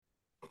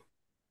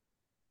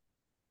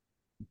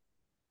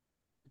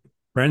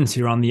Friends,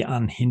 you're on the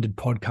Unhindered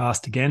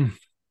podcast again.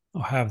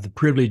 I have the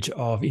privilege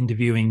of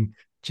interviewing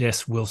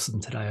Jess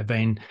Wilson today. I've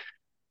been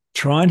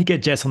trying to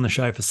get Jess on the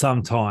show for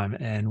some time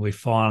and we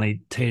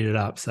finally teed it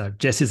up. So,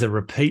 Jess is a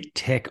repeat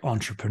tech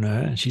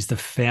entrepreneur and she's the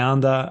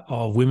founder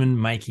of Women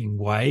Making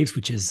Waves,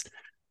 which is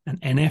an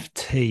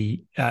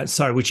NFT,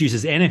 which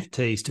uses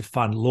NFTs to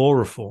fund law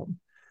reform.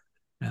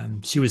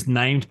 She was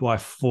named by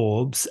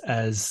Forbes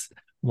as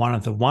one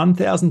of the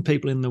 1,000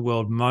 people in the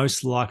world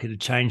most likely to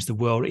change the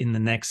world in the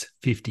next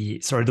 50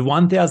 years. Sorry, the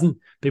 1,000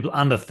 people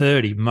under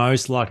 30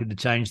 most likely to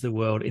change the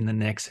world in the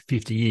next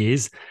 50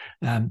 years.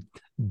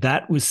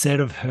 That was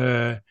said of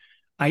her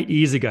 8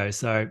 years ago.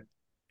 So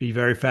be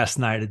very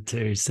fascinated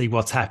to see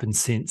what's happened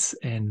since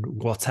and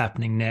what's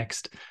happening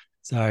next.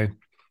 So,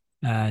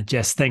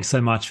 Jess, thanks so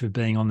much for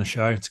being on the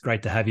show. It's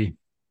great to have you.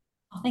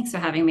 Oh, thanks for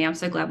having me. I'm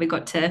so glad we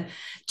got to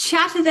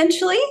chat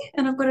eventually.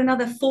 And I've got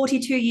another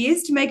 42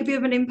 years to make a bit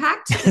of an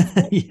impact.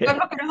 Yeah. I'm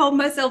not going to hold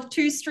myself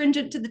too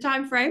stringent to the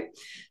time frame.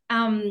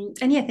 And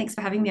yeah, thanks for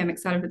having me. I'm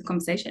excited for the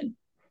conversation.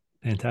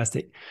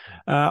 Fantastic.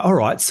 All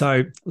right.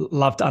 So,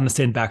 love to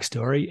understand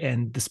backstory,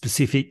 and the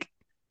specific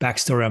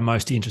backstory I'm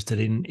most interested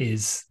in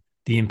is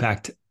the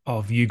impact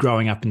of you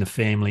growing up in the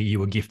family you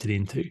were gifted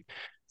into.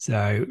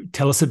 So,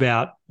 tell us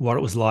about what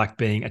it was like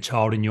being a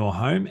child in your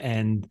home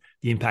and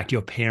the impact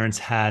your parents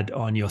had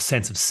on your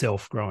sense of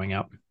self growing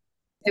up.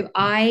 So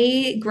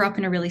I grew up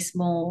in a really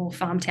small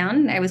farm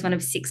town. I was one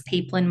of six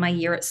people in my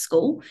year at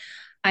school.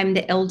 I'm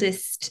the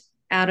eldest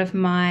out of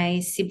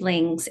my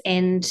siblings.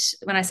 And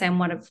when I say I'm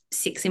one of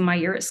six in my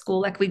year at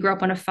school, like we grew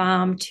up on a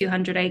farm,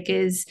 200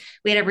 acres.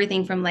 We had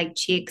everything from like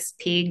chickens,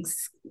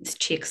 pigs,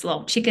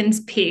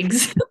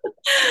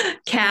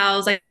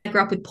 cows. I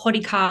grew up with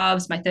potty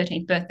calves. My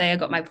 13th birthday, I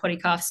got my potty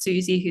calf,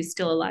 Susie, who's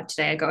still alive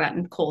today. I go out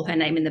and call her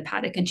name in the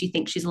paddock, and she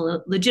thinks she's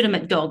a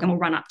legitimate dog and will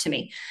run up to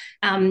me.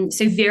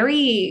 So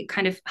very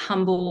kind of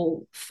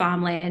humble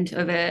farmland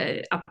of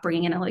a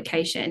upbringing and a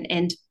location.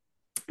 And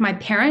my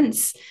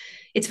parents,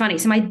 it's funny.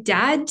 So my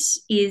dad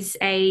is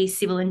a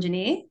civil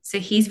engineer. So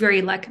he's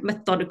very like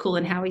methodical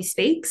in how he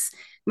speaks.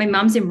 My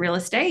mum's in real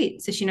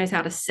estate, so she knows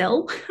how to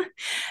sell.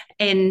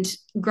 And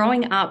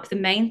growing up, the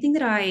main thing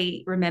that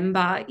I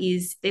remember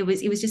is it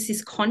was just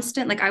this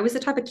constant, like I was the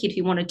type of kid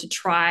who wanted to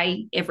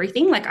try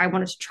everything. Like I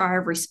wanted to try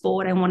every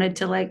sport. I wanted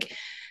to like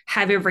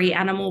have every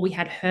animal. We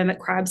had hermit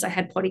crabs, I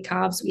had potty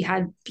calves, we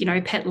had,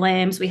 pet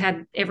lambs, we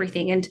had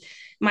everything. And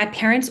my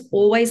parents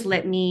always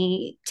let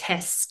me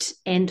test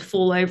and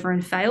fall over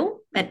and fail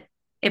at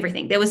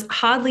everything. There was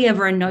hardly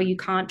ever a no, you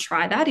can't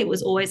try that. It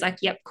was always like,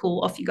 yep,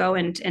 cool, off you go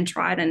and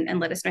try it and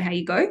let us know how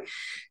you go.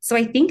 So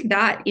I think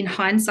that in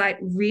hindsight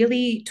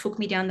really took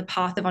me down the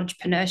path of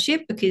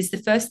entrepreneurship, because the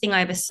first thing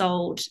I ever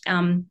sold,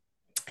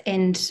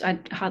 and I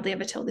hardly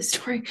ever tell this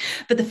story,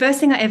 but the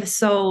first thing I ever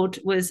sold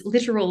was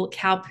literal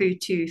cow poo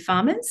to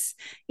farmers.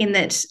 In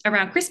that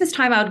around Christmas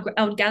time,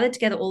 I would gather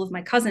together all of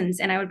my cousins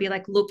and I would be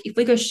like, look, if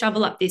we go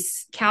shovel up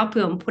this cow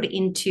poo and put it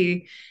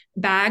into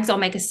bags, I'll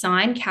make a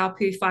sign, cow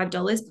poo $5,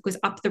 because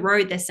up the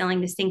road they're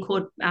selling this thing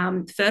called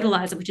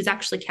fertilizer, which is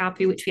actually cow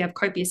poo, which we have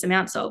copious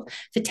amounts of,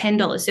 for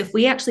 $10. So if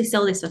we actually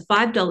sell this for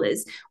 $5,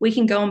 we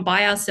can go and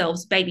buy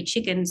ourselves baby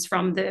chickens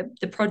from the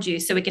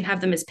produce so we can have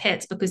them as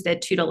pets because they're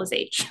 $2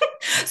 each.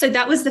 So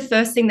that was the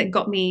first thing that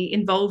got me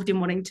involved in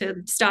wanting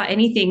to start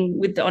anything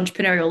with the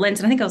entrepreneurial lens.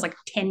 And I think I was like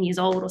 10 years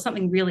old or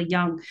something really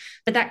young.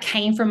 But that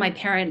came from my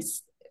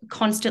parents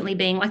constantly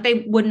being like,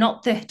 they were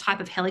not the type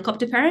of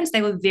helicopter parents.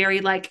 They were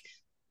very like,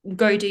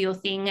 go do your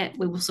thing.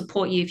 We will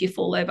support you. If you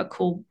fall over,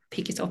 cool,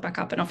 pick yourself back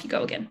up and off you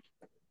go again.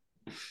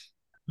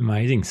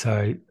 Amazing.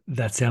 So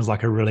that sounds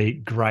like a really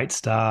great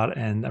start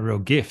and a real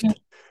gift.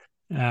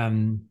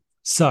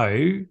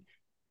 So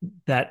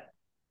that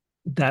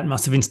that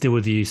must have instilled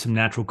with you some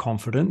natural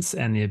confidence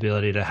and the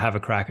ability to have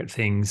a crack at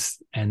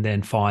things and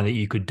then find that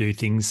you could do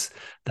things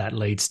that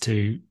leads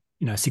to,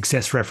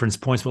 success reference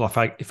points. Well,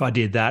 if I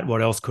did that,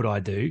 what else could I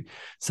do?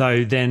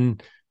 So then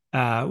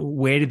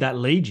where did that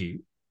lead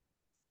you?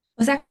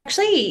 I was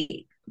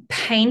actually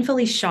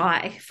painfully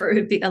shy for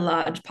a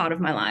large part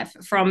of my life,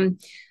 from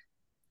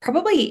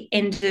probably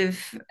end of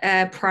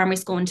primary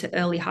school into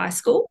early high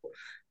school.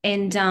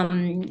 And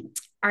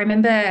I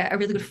remember a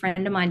really good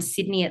friend of mine,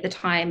 Sydney, at the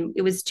time.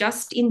 It was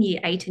just in year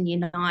 8 and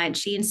year 9.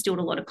 She instilled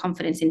a lot of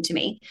confidence into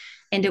me.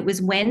 And it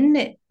was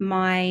when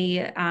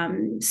my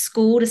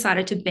school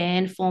decided to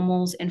ban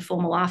formals and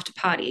formal after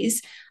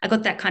parties, I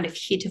got that kind of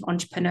hit of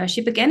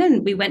entrepreneurship again.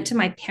 And we went to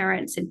my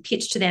parents and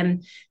pitched to them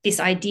this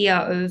idea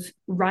of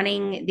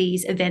running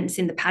these events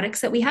in the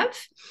paddocks that we have.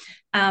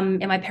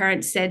 And my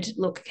parents said,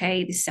 "Look,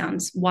 okay, this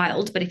sounds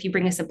wild, but if you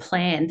bring us a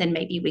plan, then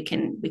maybe we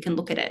can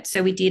look at it."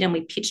 So we did, and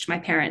we pitched my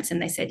parents, and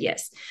they said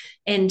yes.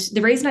 And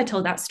the reason I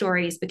told that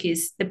story is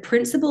because the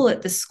principal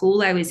at the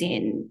school I was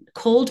in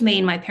called me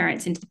and my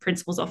parents into the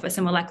principal's office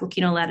and were like, "Look,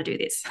 you're not allowed to do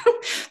this."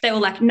 They were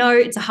like, "No,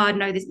 it's a hard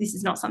no. This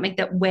is not something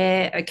that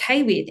we're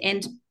okay with."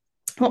 And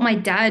what my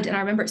dad, and I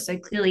remember it so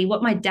clearly,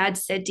 what my dad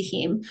said to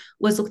him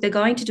was, look, they're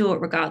going to do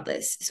it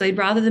regardless. So he'd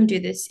rather them do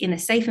this in a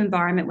safe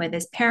environment where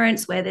there's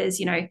parents, where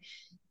there's,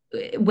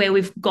 where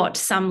we've got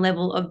some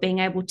level of being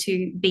able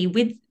to be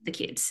with the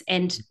kids.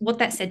 And what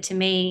that said to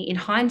me in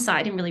hindsight,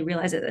 I didn't really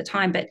realize it at the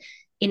time, but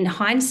in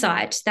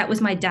hindsight, that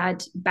was my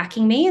dad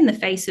backing me in the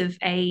face of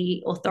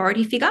a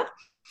authority figure.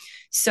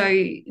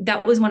 So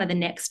that was one of the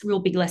next real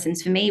big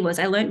lessons for me. Was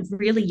I learned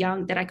really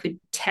young that I could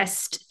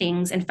test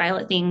things and fail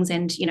at things,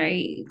 and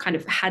kind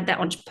of had that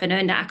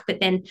entrepreneur knack. But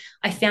then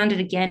I found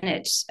it again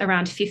at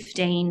around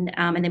 15,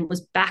 and then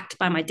was backed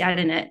by my dad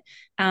in it.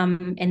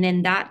 And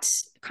then that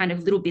kind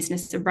of little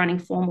business of running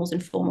formals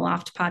and formal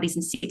after parties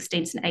and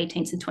 16th and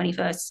 18th and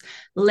 21st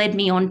led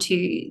me on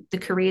to the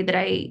career that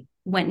I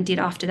went and did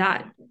after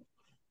that.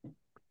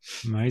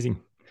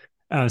 Amazing.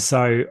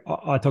 So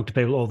I talk to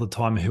people all the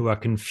time who are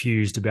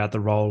confused about the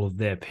role of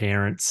their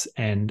parents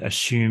and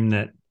assume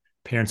that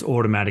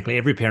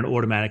every parent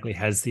automatically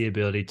has the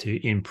ability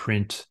to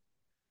imprint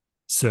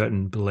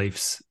certain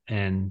beliefs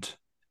and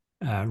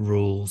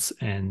rules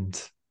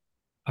and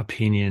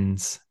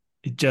opinions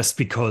just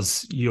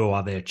because you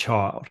are their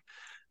child.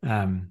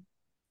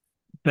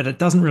 But it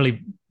doesn't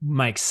really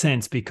make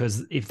sense,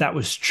 because if that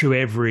was true,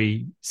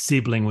 every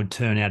sibling would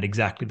turn out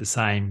exactly the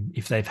same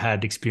if they've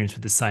had experience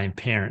with the same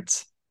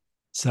parents.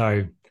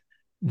 So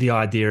the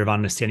idea of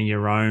understanding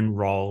your own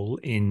role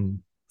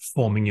in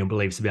forming your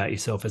beliefs about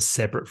yourself as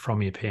separate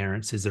from your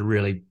parents is a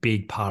really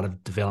big part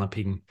of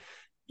developing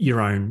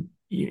your own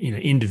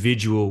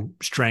individual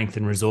strength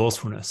and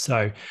resourcefulness.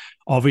 So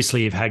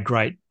obviously you've had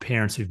great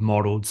parents who've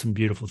modeled some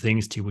beautiful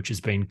things to you, which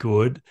has been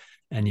good,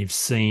 and you've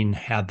seen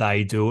how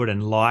they do it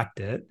and liked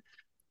it.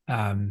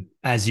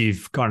 As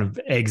you've kind of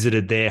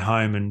exited their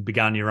home and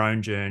begun your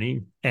own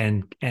journey,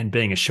 and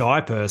being a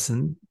shy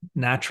person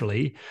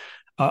naturally,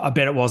 I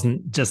bet it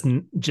wasn't just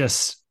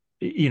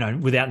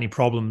without any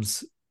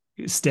problems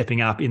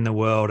stepping up in the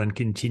world and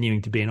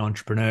continuing to be an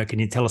entrepreneur. Can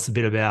you tell us a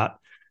bit about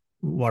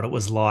what it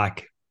was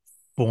like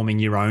forming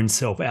your own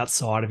self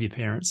outside of your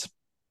parents?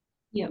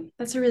 Yeah,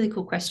 that's a really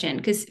cool question,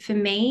 because for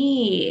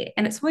me,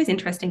 and it's always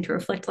interesting to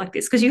reflect like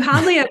this, because you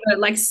hardly ever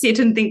like sit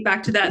and think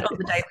back to that on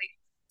the daily.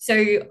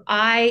 So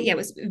I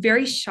was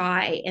very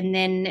shy, and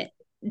then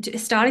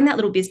starting that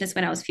little business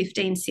when I was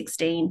 15,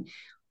 16,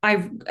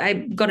 I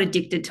got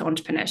addicted to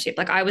entrepreneurship.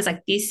 Like I was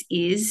like, this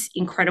is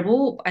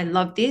incredible. I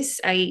love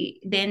this. I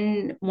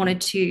then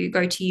wanted to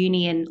go to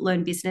uni and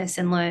learn business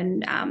and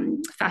learn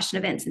fashion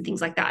events and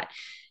things like that.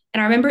 And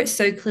I remember it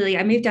so clearly.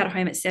 I moved out of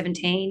home at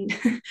 17,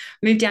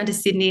 moved down to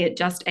Sydney at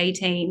just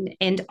 18.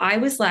 And I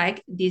was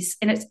like this,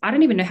 and I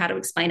don't even know how to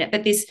explain it,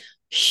 but this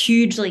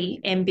hugely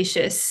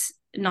ambitious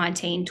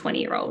 19,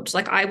 20-year-old.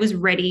 Like I was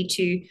ready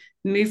to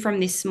move from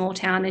this small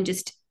town and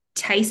just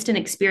taste and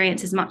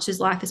experience as much as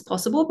life as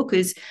possible,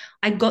 because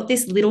I got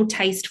this little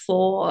taste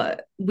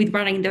with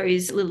running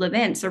those little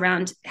events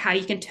around how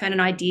you can turn an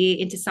idea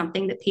into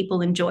something that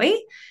people enjoy.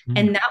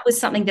 And that was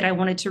something that I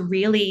wanted to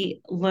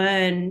really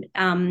learn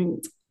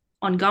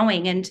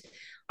ongoing. And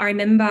I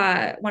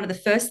remember one of the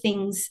first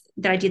things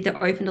that I did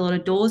that opened a lot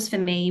of doors for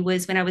me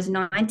was when I was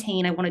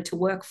 19, I wanted to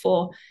work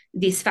for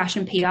this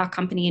fashion PR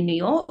company in New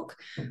York.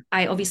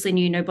 I obviously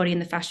knew nobody in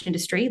the fashion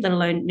industry, let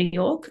alone New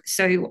York.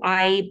 So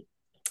I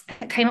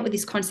came up with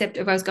this concept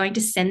of I was going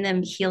to send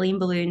them helium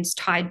balloons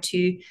tied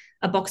to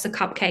a box of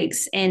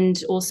cupcakes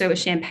and also a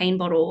champagne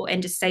bottle,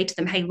 and just say to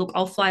them, hey, look,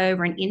 I'll fly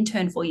over and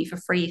intern for you for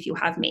free if you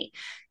have me.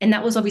 And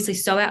that was obviously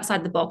so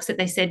outside the box that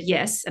they said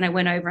yes. And I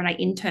went over and I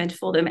interned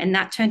for them. And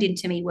that turned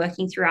into me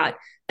working throughout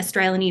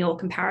Australia, New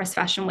York, and Paris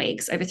fashion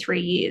weeks over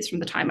 3 years from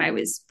the time I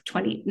was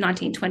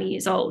 19, 20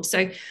 years old.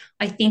 So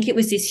I think it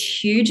was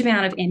this huge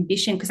amount of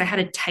ambition because I had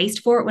a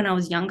taste for it when I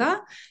was younger.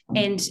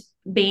 And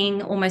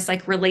being almost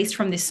like released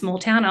from this small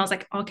town, I was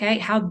like, okay,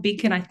 how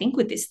big can I think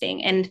with this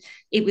thing? And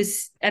it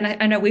was, and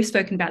I know we've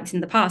spoken about this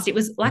in the past, it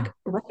was like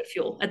rocket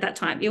fuel at that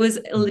time. It was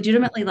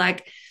legitimately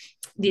like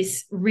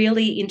this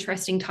really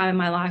interesting time in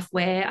my life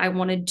where I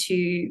wanted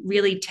to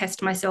really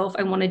test myself.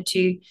 I wanted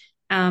to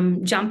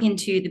jump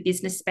into the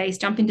business space,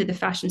 jump into the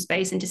fashion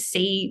space, and to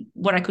see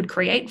what I could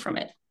create from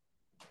it.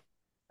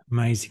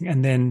 Amazing.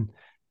 And then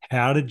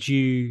how did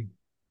you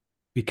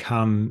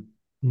become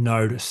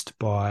noticed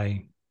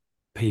by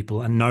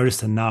people and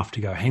noticed enough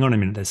to go, hang on a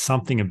minute, there's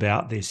something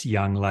about this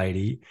young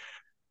lady.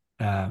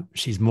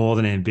 She's more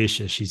than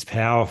ambitious. She's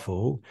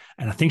powerful.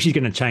 And I think she's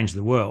going to change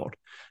the world.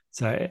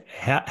 So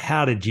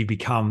how did you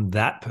become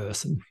that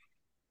person?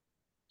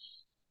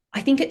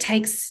 I think it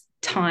takes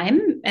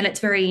time, and it's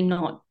very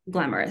not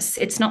glamorous.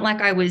 It's not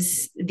like I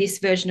was this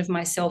version of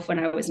myself when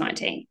I was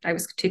 19. I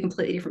was two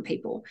completely different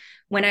people.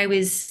 When I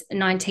was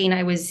 19,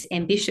 I was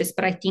ambitious,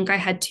 but I think I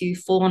had to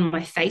fall on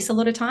my face a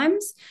lot of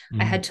times.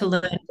 I had to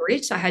learn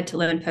grit. I had to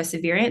learn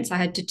perseverance. I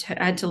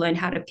had to learn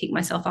how to pick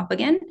myself up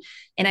again.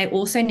 And I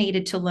also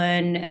needed to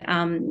learn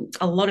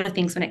a lot of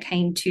things when it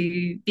came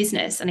to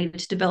business. I needed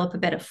to develop a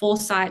better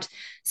foresight.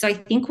 So I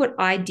think what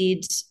I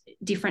did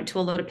different to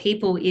a lot of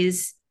people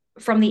is,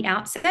 from the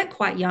outset,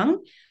 quite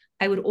young,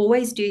 I would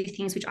always do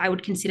things which I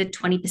would consider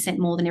 20%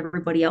 more than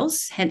everybody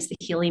else, hence the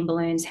helium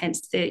balloons,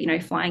 hence the,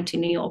 flying to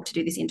New York to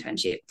do this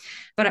internship.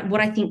 But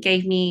what I think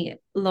gave me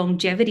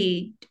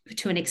longevity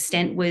to an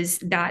extent was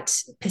that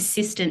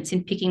persistence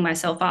in picking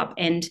myself up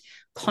and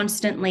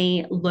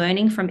constantly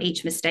learning from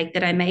each mistake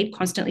that I made,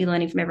 constantly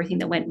learning from everything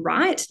that went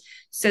right,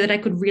 so that I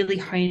could really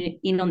hone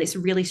in on this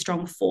really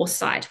strong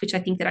foresight, which I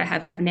think that I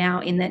have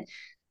now, in that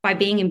by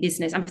being in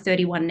business, I'm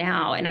 31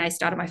 now, and I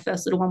started my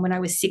first little one when I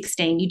was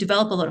 16. You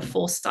develop a lot of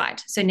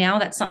foresight. So now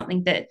that's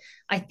something that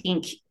I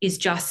think is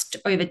just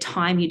over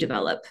time you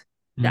develop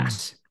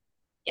that.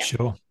 Yeah.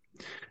 Sure.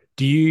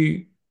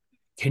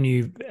 Can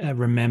you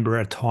remember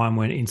a time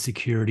when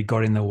insecurity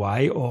got in the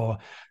way, or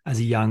as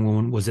a young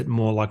woman, was it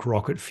more like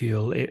rocket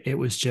fuel? It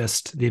was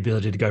just the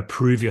ability to go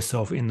prove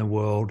yourself in the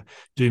world,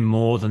 do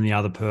more than the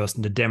other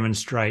person, to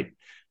demonstrate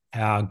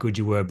how good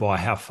you were by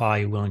how far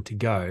you're willing to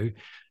go.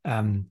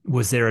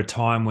 Was there a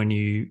time when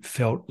you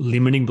felt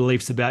limiting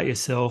beliefs about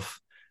yourself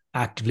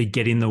actively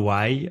get in the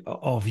way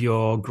of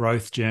your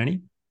growth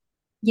journey?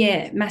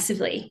 Yeah,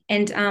 massively.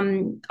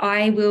 And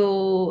I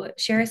will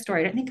share a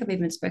story. I don't think I've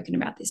even spoken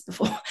about this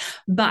before.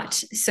 But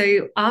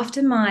so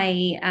after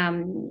my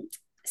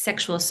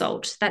sexual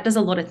assault, that does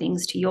a lot of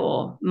things to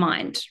your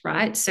mind,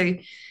 right? So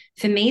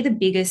for me, the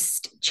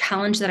biggest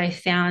challenge that I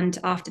found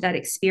after that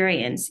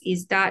experience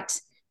is that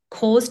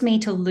caused me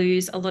to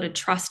lose a lot of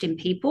trust in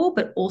people,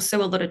 but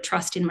also a lot of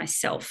trust in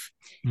myself.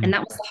 And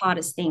that was the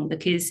hardest thing,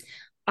 because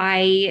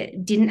I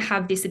didn't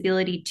have this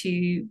ability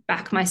to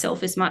back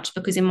myself as much,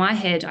 because in my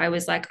head, I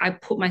was like, I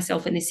put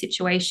myself in this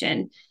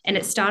situation, and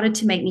it started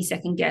to make me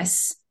second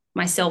guess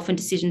myself and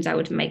decisions I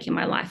would make in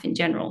my life in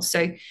general.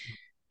 So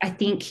I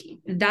think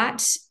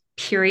that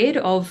period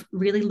of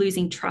really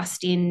losing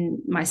trust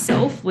in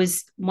myself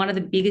was one of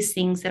the biggest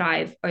things that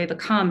I've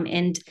overcome.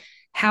 And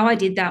how I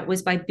did that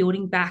was by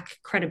building back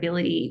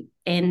credibility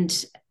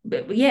and,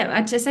 yeah,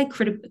 I'd just say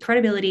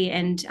credibility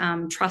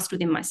and trust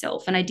within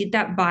myself. And I did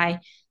that by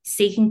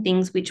seeking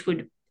things which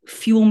would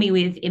fuel me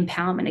with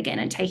empowerment again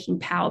and taking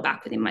power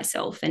back within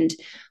myself. And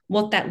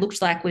what that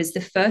looked like was,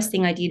 the first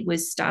thing I did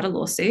was start a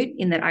lawsuit,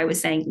 in that I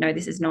was saying, no,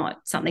 this is not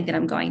something that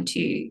I'm going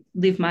to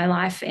live my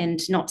life and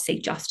not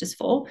seek justice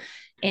for.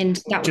 And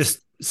that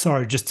was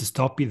just to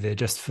stop you there,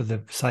 just for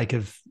the sake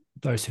of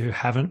those who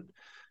haven't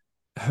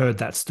heard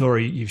that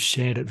story, you've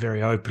shared it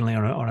very openly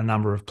on a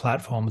number of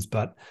platforms.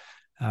 But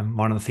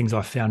one of the things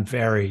I found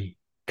very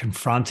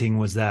confronting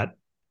was that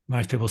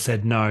most people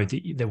said no,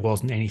 that there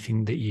wasn't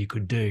anything that you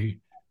could do,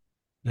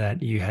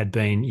 that you had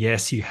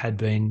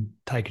been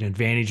taken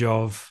advantage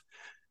of,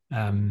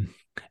 and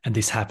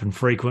this happened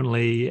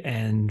frequently.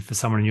 And for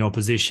someone in your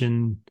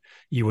position,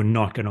 you were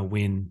not going to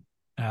win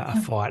a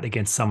fight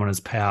against someone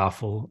as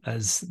powerful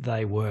as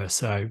they were.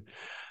 So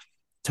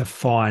to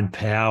find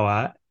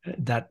power,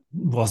 that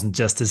wasn't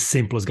just as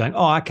simple as going,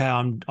 oh, okay,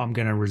 I'm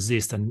going to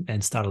resist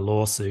and start a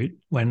lawsuit,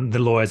 when the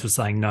lawyers were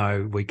saying,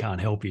 no, we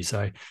can't help you.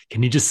 So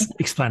can you just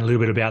explain a little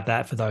bit about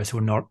that for those who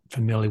are not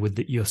familiar with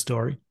your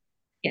story?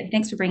 Yeah,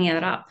 thanks for bringing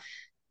that up.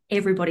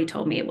 Everybody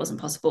told me it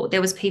wasn't possible. There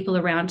was people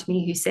around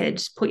me who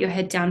said, put your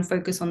head down,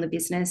 focus on the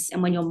business,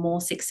 and when you're more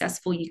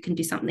successful, you can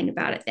do something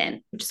about it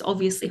then, which is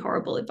obviously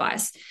horrible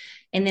advice.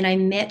 And then I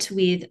met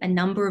with a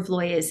number of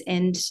lawyers,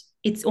 and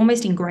it's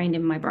almost ingrained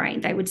in my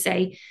brain. They would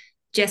say,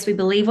 Jess, we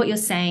believe what you're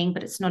saying,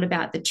 but it's not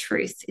about the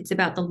truth. It's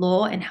about the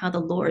law and how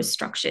the law is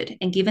structured.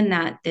 And given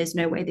that, there's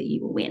no way that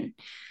you will win.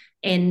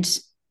 And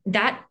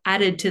that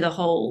added to the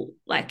whole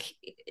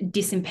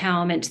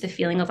disempowerment, the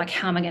feeling of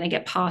how am I going to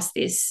get past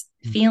this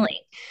feeling?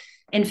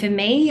 And for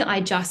me,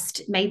 I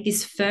just made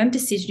this firm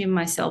decision in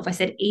myself. I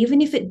said, even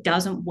if it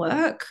doesn't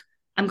work,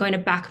 I'm going to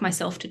back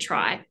myself to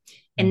try.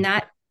 And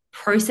that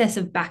process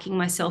of backing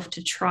myself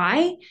to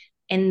try,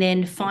 and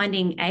then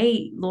finding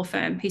a law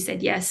firm who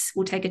said, yes,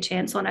 we'll take a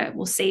chance on it,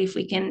 we'll see if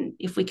we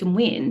can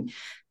win.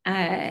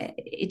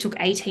 It took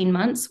 18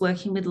 months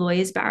working with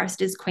lawyers,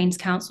 barristers, Queen's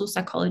Counsel,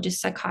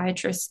 psychologists,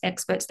 psychiatrists,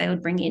 experts they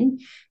would bring in,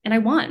 and I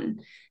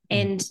won.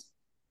 And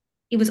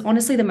it was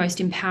honestly the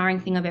most empowering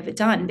thing I've ever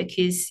done,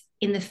 because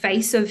in the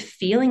face of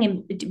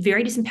feeling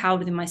very disempowered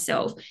within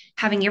myself,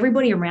 having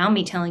everybody around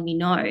me telling me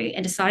no,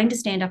 and deciding to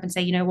stand up and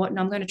say, you know what,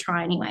 no, I'm going to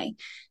try anyway.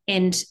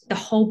 And the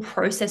whole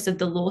process of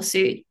the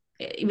lawsuit,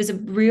 it was a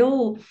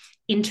real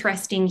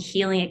interesting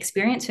healing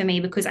experience for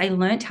me, because I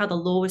learned how the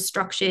law was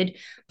structured.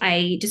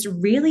 I just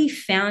really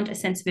found a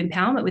sense of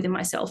empowerment within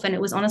myself. And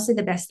it was honestly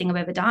the best thing I've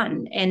ever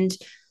done. And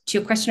to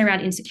your question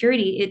around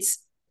insecurity,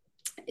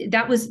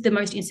 that was the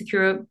most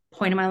insecure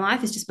point in my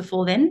life, is just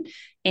before then.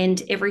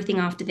 And everything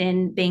after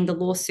then being the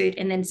lawsuit,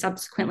 and then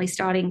subsequently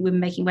starting Women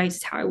Making Waves,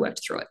 is how I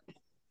worked through it.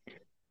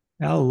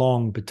 How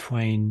long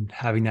between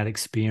having that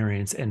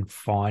experience and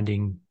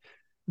finding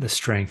the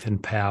strength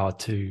and power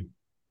to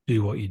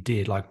do what you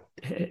did?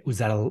 Was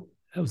that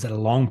a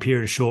long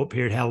period, a short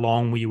period? How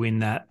long were you in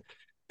that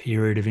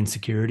period of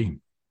insecurity?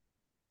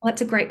 Well,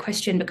 that's a great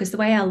question, because the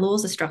way our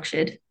laws are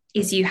structured,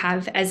 is you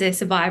have, as a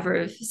survivor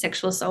of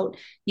sexual assault,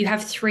 you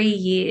have 3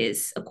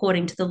 years,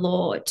 according to the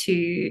law,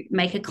 to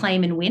make a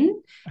claim and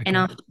win. Okay. And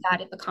after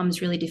that, it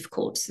becomes really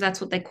difficult. So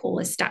that's what they call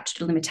a statute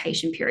of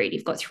limitation period.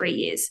 You've got 3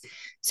 years.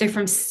 So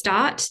from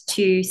start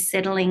to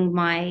settling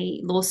my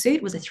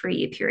lawsuit was a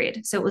 3-year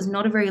period. So it was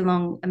not a very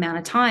long amount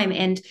of time.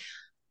 And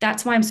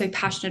that's why I'm so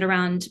passionate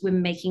around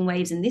women making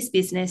waves in this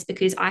business,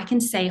 because I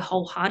can say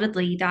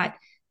wholeheartedly that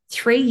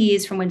 3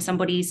 years from when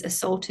somebody's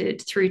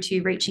assaulted through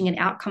to reaching an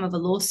outcome of a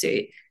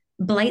lawsuit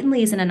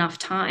blatantly isn't enough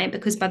time,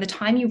 because by the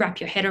time you wrap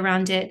your head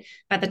around it,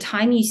 by the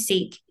time you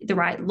seek the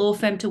right law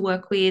firm to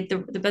work with,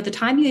 by the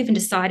time you even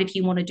decide if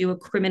you want to do a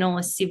criminal,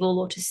 a civil,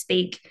 or to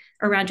speak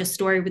around your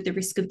story with the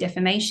risk of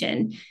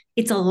defamation,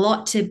 it's a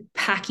lot to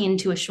pack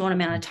into a short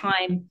amount of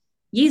time,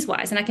 years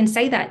wise. And I can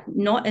say that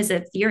not as a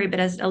theory, but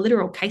as a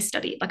literal case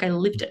study. Like, I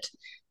lived it.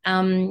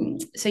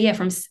 So yeah,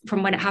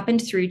 from when it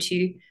happened through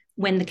to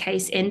when the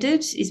case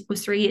ended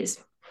was 3 years.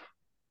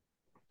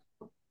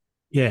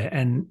 Yeah,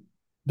 and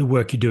the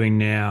work you're doing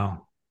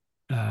now,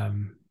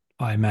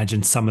 I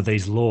imagine some of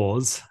these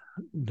laws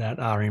that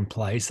are in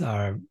place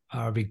are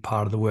a big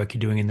part of the work you're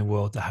doing in the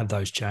world to have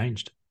those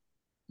changed.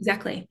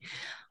 Exactly.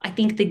 I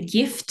think the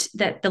gift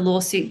that the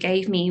lawsuit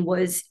gave me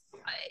was,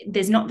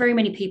 there's not very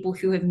many people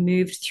who have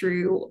moved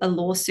through a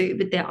lawsuit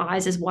with their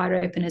eyes as wide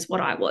open as what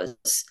I was.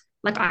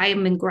 Like, I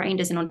am ingrained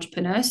as an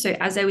entrepreneur. So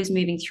as I was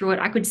moving through it,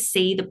 I could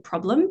see the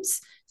problems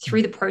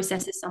through the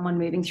process of someone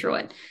moving through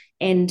it.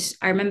 And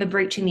I remember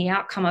breaching the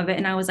outcome of it.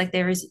 And I was like,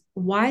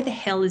 why the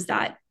hell is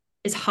that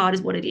as hard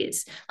as what it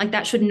is? Like,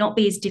 that should not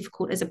be as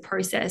difficult as a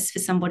process for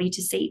somebody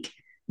to seek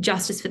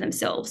justice for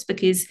themselves.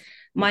 Because,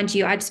 mind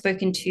you, I'd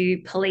spoken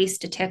to police,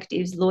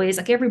 detectives, lawyers,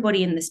 like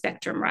everybody in the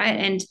spectrum, right?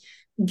 And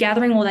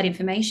gathering all that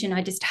information,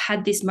 I just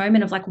had this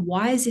moment of like,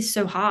 why is this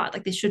so hard?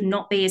 Like, this should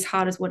not be as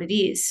hard as what it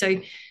is. So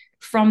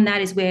from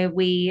that is where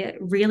we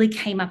really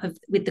came up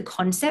with the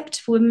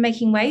concept for Women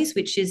Making Waves,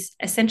 which is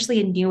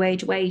essentially a new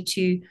age way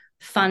to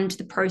fund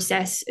the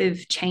process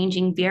of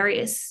changing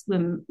various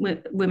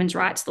women's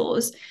rights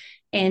laws.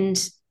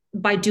 And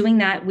by doing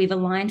that, we've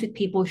aligned with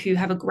people who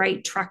have a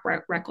great track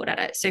record at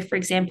it. So, for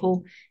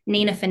example,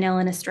 Nina Fennell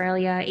in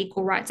Australia,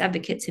 equal rights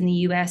advocates in the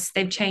US,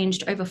 they've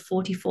changed over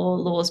 44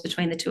 laws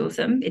between the two of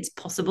them. It's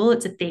possible.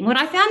 It's a thing. When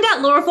I found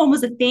out law reform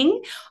was a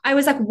thing, I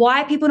was like,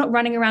 why are people not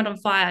running around on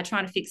fire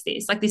trying to fix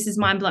this? Like, this is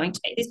mind-blowing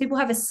to me. These people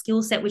have a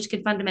skill set which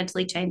can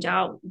fundamentally change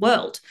our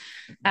world.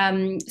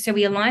 So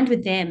we aligned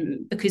with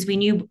them because we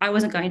knew I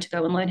wasn't going to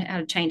go and learn how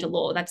to change a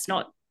law. That's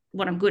not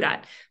what I'm good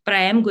at. But I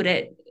am good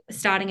at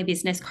starting a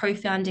business,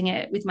 co-founding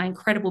it with my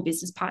incredible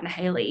business partner,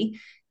 Haley,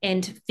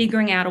 and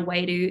figuring out a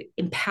way to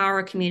empower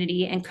a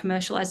community and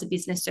commercialize a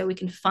business so we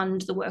can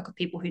fund the work of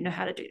people who know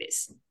how to do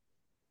this.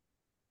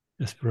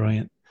 That's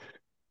brilliant.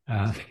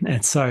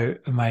 It's so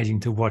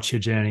amazing to watch your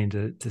journey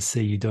and to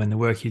see you doing the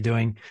work you're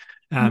doing.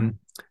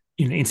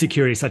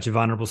 Insecurity is such a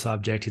vulnerable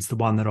subject. It's the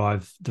one that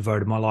I've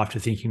devoted my life to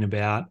thinking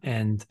about.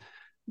 And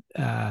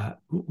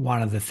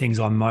one of the things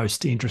I'm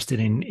most interested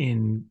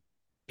in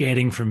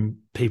getting from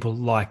people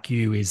like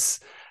you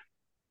is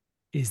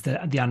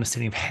the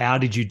understanding of how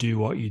did you do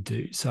what you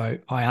do. So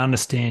I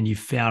understand you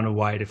found a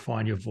way to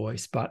find your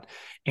voice, but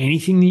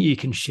anything that you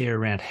can share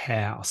around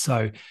how.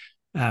 So,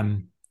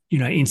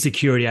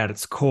 insecurity at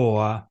its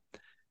core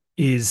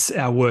is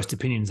our worst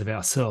opinions of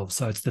ourselves.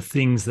 So it's the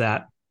things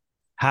that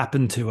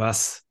happen to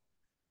us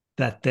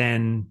that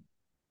then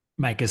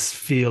make us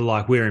feel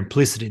like we're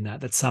implicit in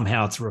that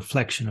somehow it's a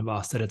reflection of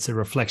us, that it's a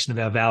reflection of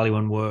our value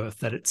and worth,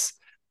 that it's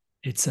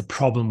a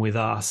problem with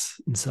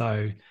us. And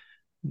so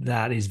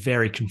that is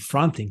very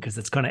confronting because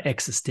it's kind of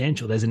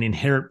existential. There's an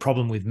inherent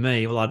problem with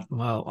me.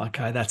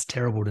 Okay, that's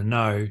terrible to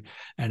know.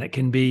 And it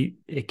can be,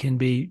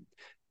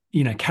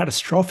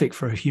 catastrophic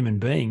for a human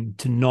being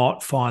to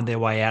not find their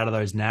way out of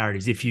those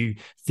narratives. If you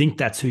think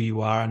that's who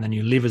you are and then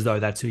you live as though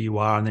that's who you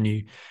are, and then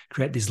you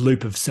create this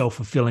loop of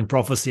self-fulfilling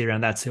prophecy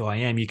around that's who I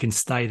am, you can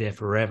stay there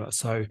forever.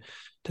 So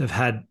to have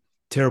had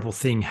terrible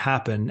thing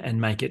happen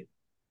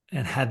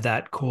and had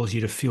that cause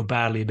you to feel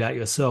badly about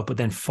yourself, but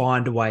then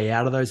find a way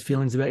out of those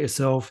feelings about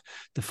yourself,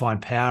 to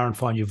find power and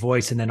find your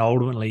voice, and then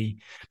ultimately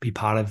be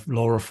part of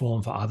law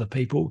reform for other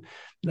people.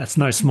 That's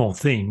no small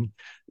thing.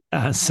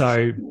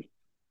 So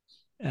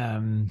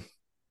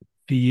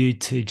for you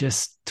to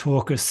just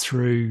talk us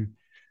through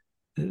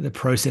the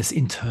process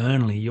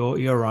internally,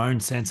 your own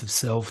sense of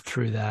self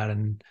through that,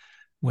 and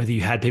whether you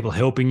had people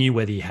helping you,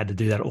 whether you had to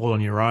do that all on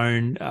your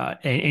own,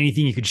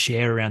 anything you could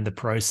share around the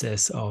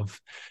process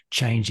of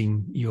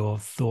changing your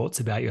thoughts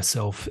about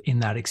yourself in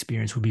that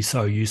experience would be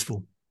so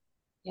useful.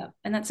 Yeah.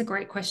 And that's a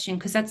great question,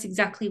 because that's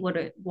exactly what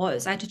it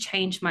was. I had to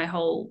change my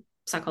whole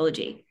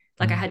psychology.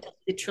 Like I had to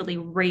literally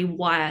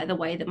rewire the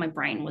way that my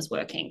brain was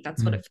working.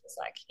 That's what it feels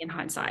like in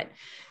hindsight.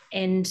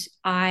 And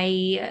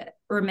I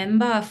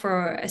remember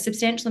for a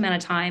substantial amount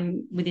of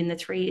time within the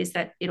 3 years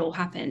that it all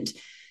happened,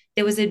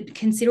 there was a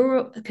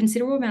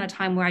considerable amount of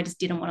time where I just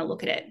didn't want to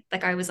look at it.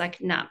 Like I was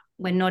like, nah,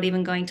 we're not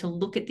even going to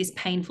look at this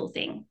painful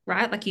thing,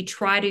 right? Like you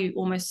try to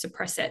almost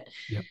suppress it.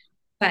 Yep.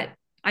 But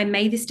I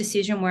made this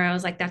decision where I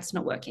was like, that's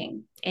not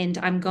working. And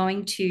I'm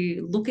going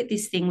to look at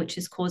this thing which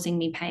is causing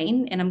me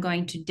pain, and I'm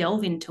going to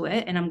delve into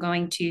it, and I'm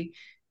going to,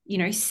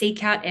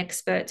 seek out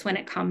experts when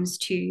it comes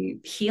to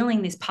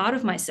healing this part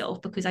of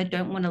myself, because I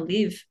don't want to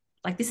live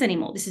like this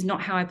anymore. This is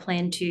not how I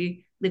plan to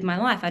live my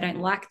life. I don't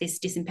like this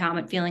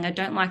disempowerment feeling. I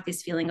don't like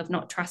this feeling of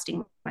not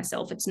trusting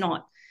myself. It's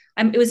not,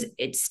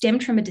 it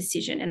stemmed from a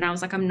decision. And I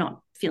was like, I'm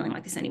not feeling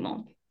like this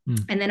anymore.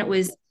 And then it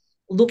was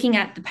looking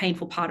at the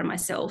painful part of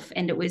myself,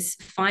 and it was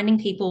finding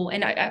people.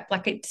 And I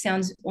like, it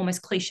sounds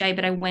almost cliche,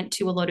 but I went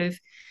to a lot of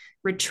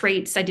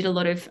retreats. I did a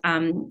lot of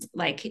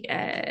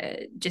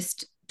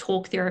just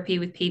talk therapy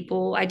with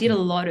people. I did a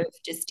lot of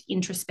just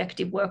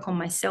introspective work on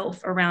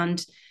myself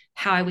around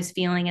how I was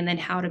feeling and then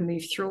how to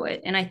move through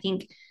it. And I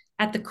think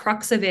at the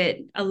crux of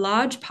it, a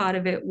large part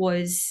of it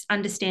was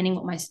understanding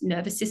what my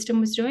nervous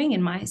system was doing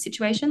in my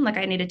situation. Like,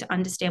 I needed to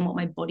understand what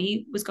my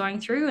body was going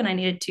through, and I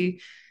needed to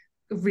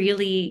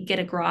really get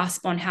a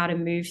grasp on how to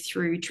move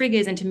through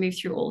triggers and to move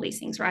through all these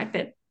things, right?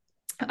 But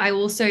I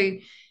also,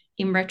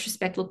 in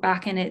retrospect, look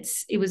back, and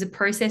it was a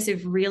process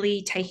of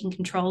really taking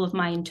control of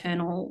my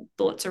internal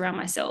thoughts around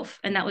myself.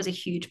 And that was a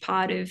huge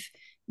part of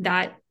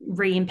that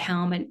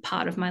re-empowerment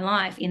part of my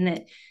life, in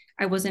that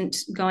I wasn't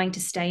going to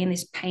stay in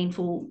this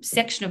painful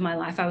section of my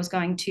life. I was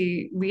going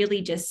to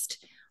really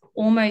just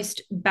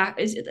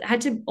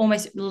had to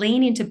almost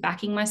lean into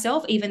backing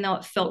myself, even though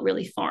it felt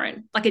really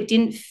foreign. Like, it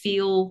didn't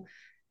feel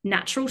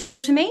natural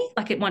to me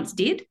like it once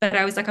did, but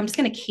I was like, I'm just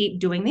going to keep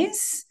doing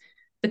this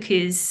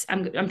because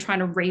I'm trying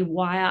to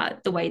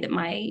rewire the way that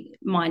my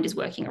mind is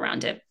working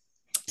around it.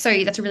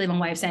 So that's a really long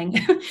way of saying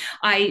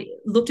I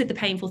looked at the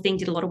painful thing,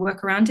 did a lot of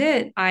work around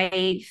it.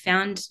 I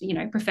found,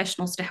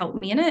 professionals to help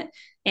me in it.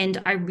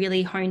 And I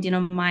really honed in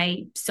on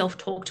my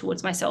self-talk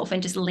towards myself,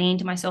 and just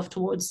leaned myself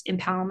towards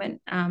empowerment,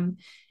 and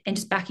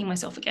just backing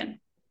myself again.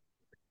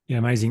 Yeah,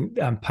 amazing.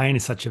 Pain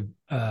is such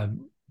a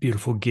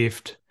beautiful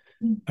gift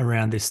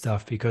around this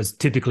stuff, because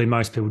typically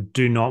most people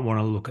do not want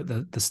to look at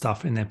the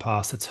stuff in their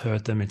past that's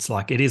hurt them. It's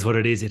like, it is what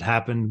it is. It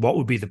happened. What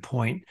would be the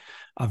point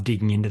of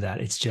digging into that?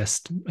 It's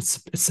just,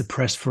 it's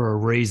suppressed for a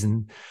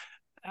reason.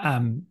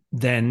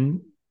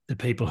 Then the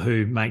people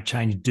who make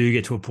change do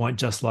get to a point,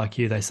 just like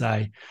you, they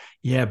say,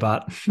 yeah,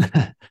 but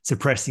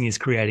suppressing is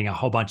creating a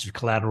whole bunch of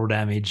collateral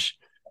damage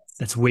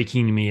that's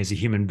weakening me as a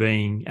human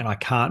being, and I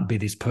can't be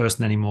this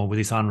person anymore with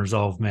this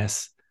unresolved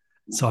mess.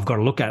 So I've got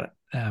to look at it.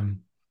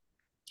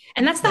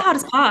 And that's the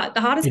hardest part.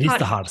 The hardest part is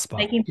the hardest part.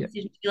 Making a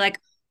decision to be like,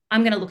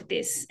 I'm going to look at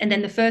this. And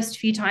then the first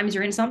few times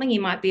you're in something, you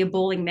might be a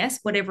bawling mess,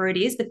 whatever it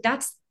is. But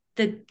that's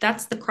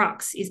the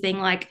crux, is being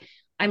like,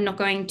 I'm not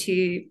going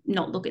to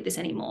not look at this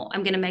anymore.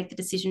 I'm going to make the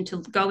decision to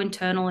go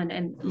internal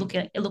and look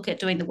at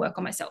doing the work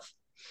on myself.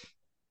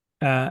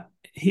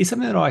 Here's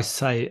something that I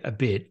say a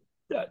bit.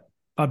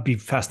 I'd be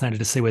fascinated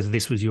to see whether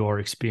this was your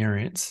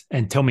experience,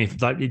 and tell me if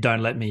you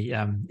don't let me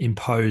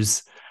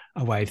impose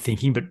a way of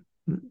thinking, but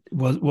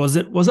was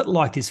it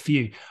like this for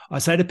you? I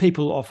say to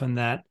people often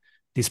that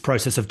this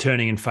process of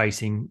turning and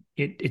facing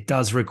it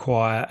does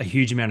require a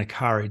huge amount of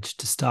courage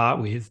to start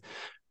with,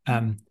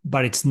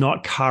 but it's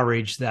not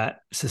courage that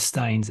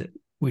sustains it,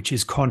 which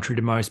is contrary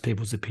to most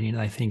people's opinion.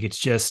 They think it's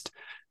just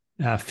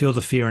feel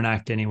the fear and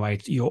act anyway.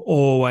 You're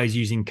always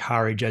using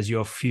courage as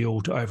your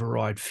fuel to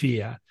override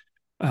fear.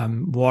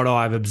 What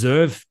I've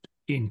observed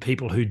in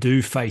people who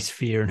do face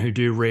fear and who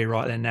do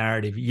rewrite their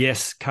narrative,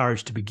 yes,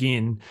 courage to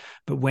begin,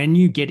 but when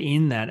you get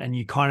in that and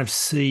you kind of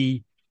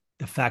see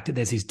the fact that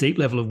there's this deep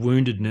level of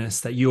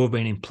woundedness that you've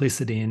been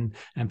implicit in,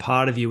 and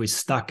part of you is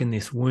stuck in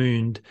this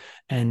wound,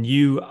 and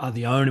you are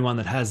the only one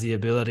that has the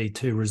ability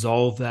to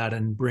resolve that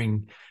and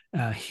bring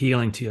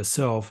healing to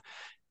yourself,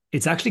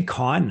 it's actually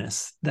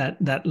kindness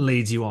that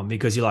leads you on,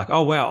 because you're like,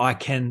 oh wow, I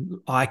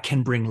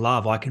can bring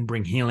love, I can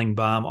bring healing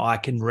balm, I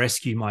can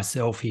rescue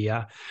myself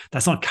here.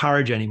 That's not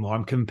courage anymore.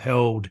 I'm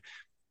compelled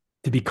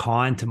to be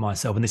kind to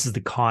myself, and this is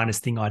the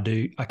kindest thing I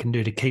can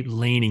do to keep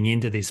leaning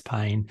into this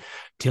pain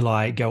till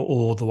I go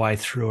all the way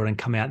through it and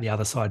come out the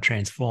other side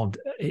transformed.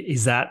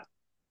 Is that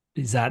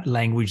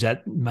language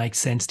that makes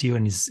sense to you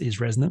and is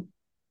resonant?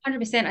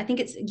 100%. I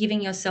think it's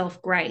giving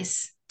yourself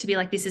grace to be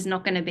like, this is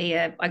not going to be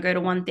I go to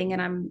one thing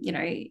and I'm,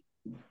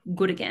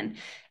 good again.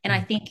 And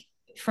I think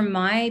from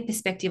my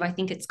perspective, I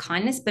think it's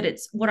kindness, but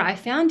it's what I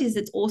found is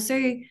it's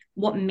also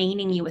what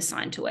meaning you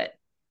assign to it.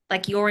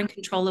 Like, you're in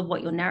control of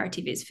what your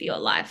narrative is for your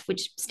life,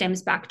 which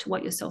stems back to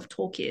what your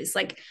self-talk is.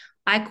 Like,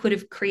 I could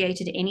have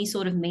created any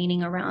sort of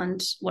meaning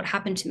around what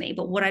happened to me.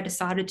 But what I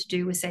decided to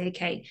do was say,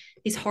 okay,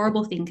 this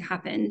horrible thing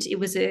happened. It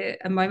was a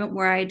moment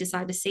where I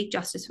decided to seek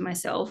justice for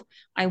myself.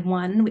 I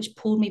won, which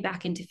pulled me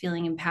back into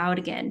feeling empowered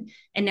again.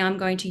 And now I'm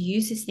going to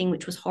use this thing,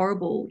 which was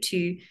horrible,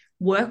 to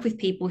work with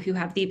people who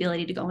have the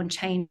ability to go and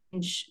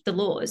change the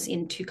laws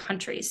in 2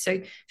 countries. So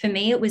for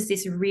me, it was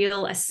this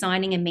real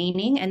assigning a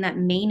meaning, and that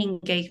meaning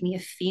gave me a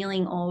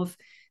feeling of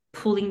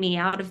pulling me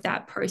out of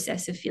that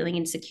process of feeling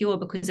insecure,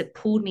 because it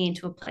pulled me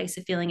into a place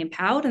of feeling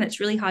empowered. And it's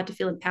really hard to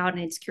feel empowered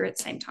and insecure at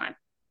the same time.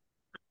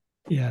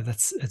 Yeah,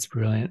 that's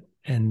brilliant.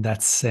 and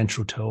that's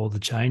central to all the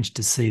change,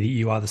 to see that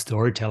you are the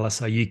storyteller.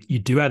 So you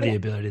do have the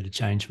ability to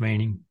change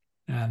meaning.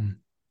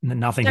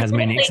 Nothing has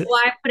meaning. Definitely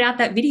why I put out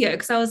that video,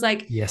 because I was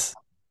like, Yes.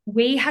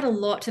 we had a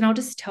lot, and I'll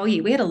just tell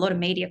you, we had a lot of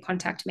media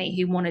contact me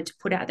who wanted to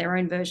put out their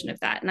own version of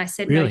that. And I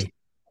said, no, Really?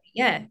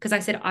 yeah, because I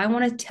said, I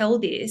want to tell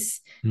this,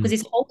 because Mm.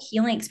 this whole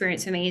healing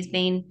experience for me has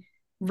been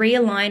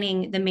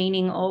realigning the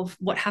meaning of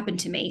what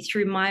happened to me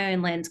through my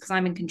own lens, because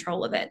I'm in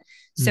control of it.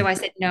 So Mm. I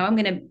said, no, I'm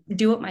going to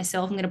do it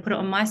myself. I'm going to put it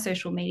on my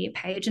social media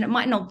page, and it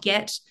might not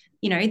get,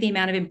 the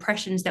amount of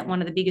impressions that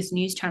one of the biggest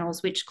news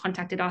channels, which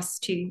contacted us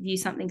to view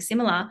something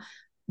similar,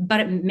 but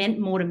it meant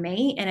more to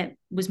me, and it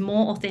was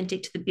more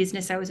authentic to the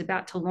business I was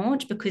about to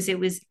launch, because it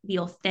was the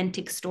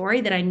authentic story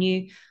that I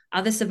knew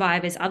other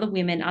survivors, other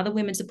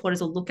women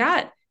supporters will look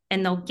at,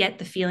 and they'll get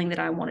the feeling that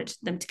I wanted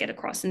them to get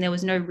across. And there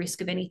was no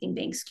risk of anything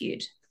being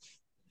skewed.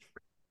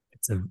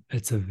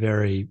 It's a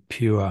very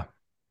pure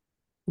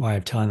way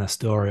of telling the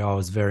story. I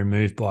was very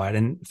moved by it.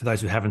 And for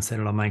those who haven't seen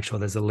it, I'll make sure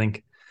there's a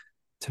link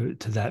to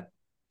that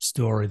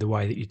story, the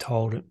way that you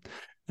told it.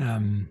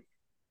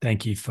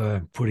 Thank you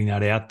for putting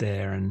that out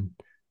there. And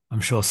I'm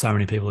sure so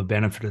many people have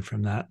benefited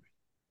from that.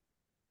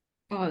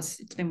 Oh,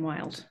 it's been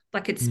wild.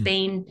 Like it's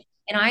been,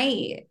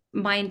 and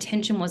my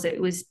intention was,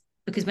 it was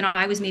because when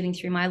I was moving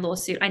through my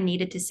lawsuit, I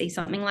needed to see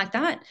something like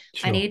that.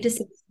 Sure. I needed to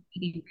see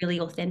be really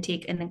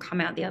authentic and then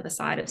come out the other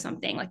side of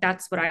something. Like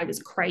that's what I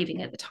was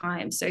craving at the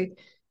time. So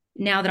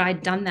now that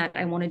I'd done that,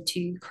 I wanted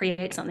to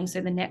create something so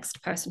the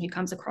next person who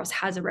comes across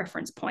has a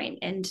reference point.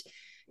 And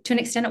to an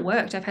extent, it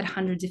worked. I've had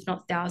hundreds, if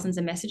not thousands,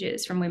 of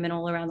messages from women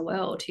all around the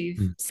world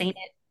who've seen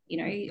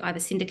it, either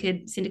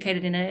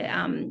syndicated in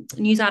a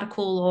news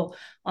article or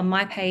on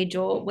my page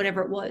or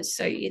whatever it was.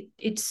 So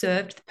it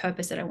served the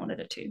purpose that I wanted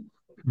it to.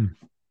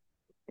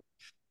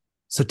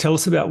 So tell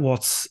us about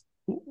what's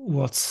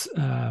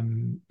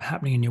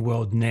happening in your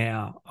world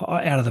now,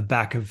 out of the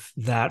back of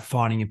that,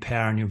 finding your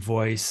power and your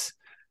voice.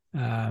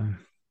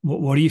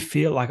 What do you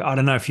feel like? I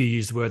don't know if you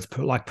use the words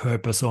like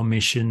purpose or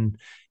mission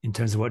in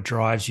terms of what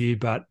drives you,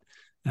 but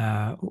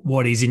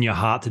what is in your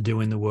heart to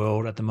do in the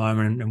world at the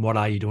moment, and what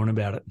are you doing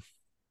about it?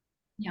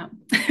 Yeah.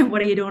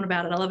 What are you doing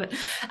about it? I love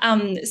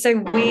it. So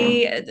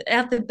we,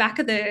 at the back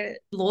of the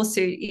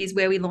lawsuit is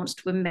where we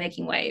launched Women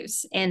Making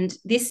Waves. And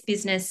this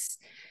business,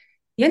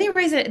 the only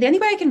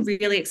way I can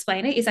really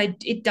explain it is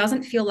it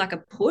doesn't feel like a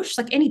push.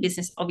 Like any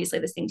business, obviously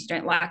there's things you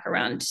don't like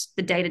around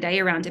the day-to-day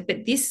around it,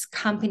 but this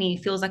company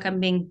feels like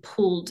I'm being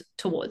pulled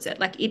towards it.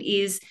 Like it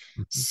is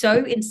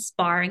so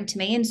inspiring to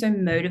me and so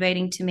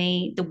motivating to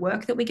me, the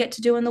work that we get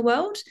to do in the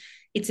world.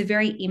 It's a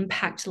very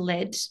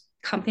impact-led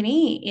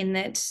company, in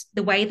that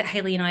the way that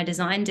Haley and I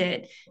designed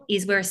it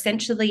is we're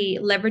essentially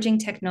leveraging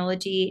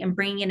technology and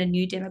bringing in a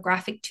new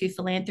demographic to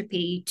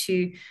philanthropy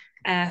to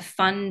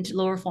fund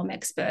law reform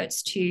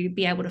experts to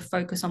be able to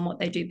focus on what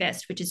they do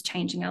best, which is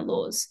changing our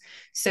laws.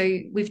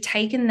 So we've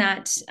taken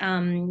that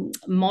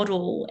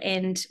model,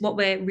 and what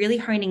we're really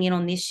honing in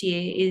on this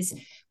year is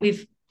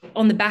we've,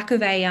 on the back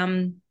of a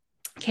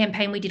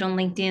campaign we did on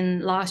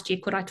LinkedIn last year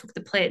called I Took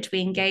the Pledge,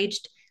 we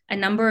engaged a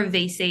number of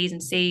VCs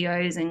and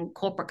CEOs and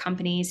corporate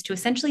companies to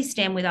essentially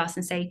stand with us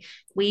and say,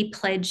 we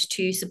pledge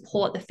to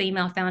support the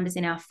female founders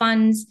in our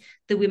funds,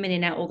 the women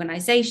in our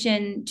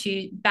organization,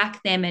 to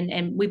back them.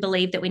 And we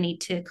believe that we need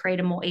to create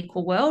a more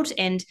equal world.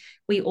 And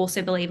we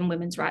also believe in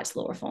women's rights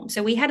law reform.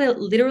 So we had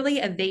literally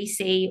a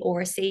VC or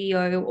a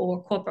CEO or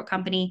a corporate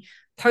company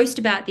post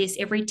about this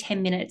every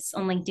 10 minutes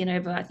on LinkedIn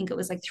over, I think it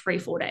was like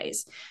 3-4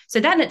 days.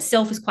 So that in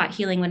itself was quite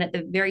healing, when at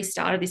the very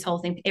start of this whole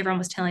thing, everyone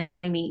was telling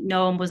me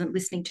no one wasn't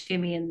listening to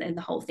me and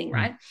the whole thing,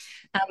 right?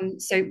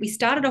 So we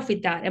started off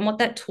with that. And what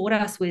that taught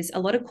us was a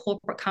lot of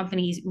corporate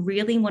companies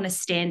really want to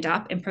stand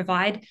up and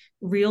provide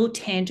real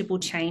tangible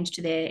change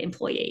to their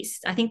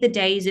employees. I think the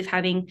days of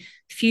having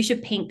fuchsia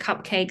pink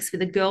cupcakes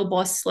with a girl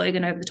boss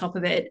slogan over the top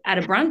of it at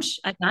a brunch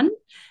are done.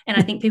 And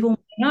I think people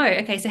know,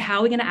 okay, so how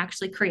are we going to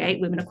actually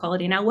create women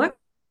equality in our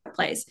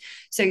workplace?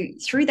 So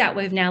through that,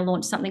 we've now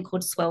launched something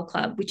called Swell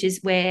Club, which is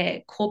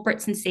where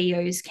corporates and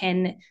CEOs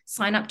can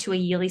sign up to a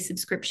yearly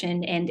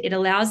subscription, and it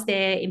allows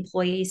their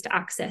employees to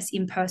access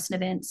in-person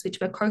events, which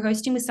we're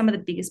co-hosting with some of the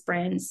biggest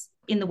brands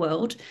in the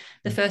world.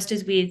 The first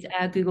is with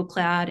Google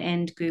Cloud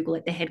and Google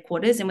at the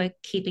headquarters, and we're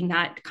keeping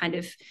that kind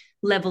of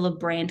level of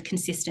brand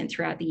consistent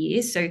throughout the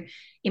years. So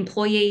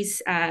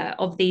employees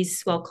of these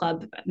Swell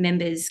Club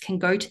members can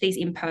go to these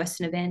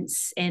in-person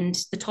events, and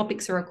the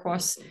topics are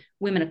across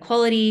women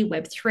equality,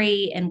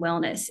 Web3, and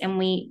wellness. And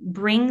we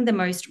bring the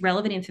most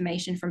relevant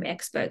information from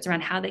experts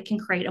around how they can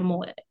create a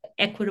more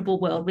equitable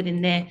world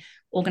within their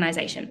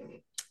organization.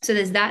 So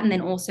there's that, and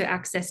then also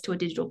access to a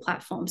digital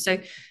platform. So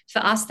for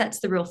us, that's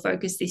the real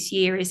focus this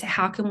year, is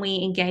how can we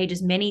engage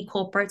as many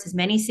corporates, as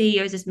many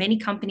CEOs, as many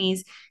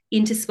companies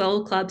into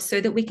Swell Clubs, so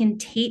that we can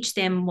teach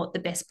them what the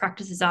best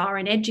practices are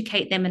and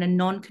educate them in a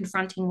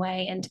non-confronting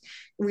way, and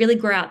really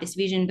grow out this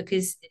vision,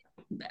 because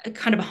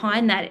kind of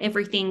behind that,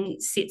 everything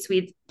sits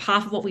with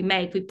half of what we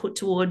make, we put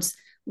towards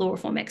law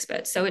reform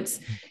experts. So it's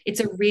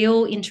a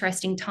real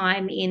interesting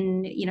time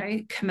in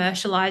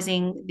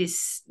commercializing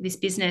this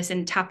business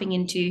and tapping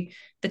into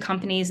the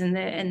companies and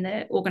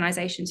the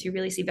organizations who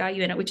really see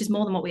value in it, which is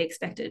more than what we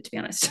expected, to be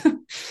honest.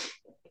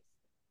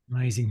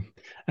 Amazing.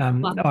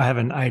 Well, I have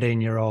an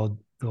 18-year-old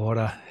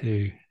daughter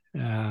who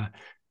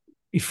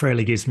he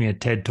freely gives me a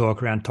TED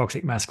talk around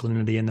toxic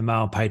masculinity and the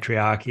male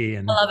patriarchy, I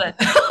and love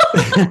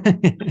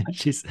it.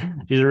 she's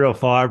a real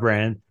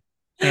firebrand.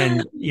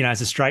 And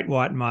as a straight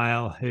white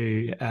male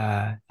who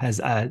has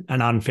an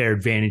unfair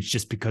advantage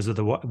just because of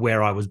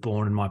where I was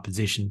born and my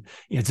position,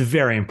 it's a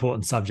very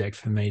important subject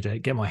for me to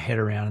get my head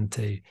around and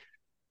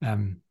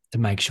to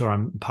make sure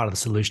I'm part of the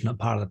solution, not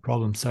part of the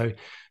problem. So,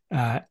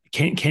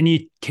 can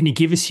you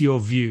give us your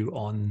view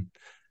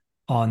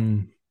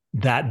on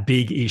that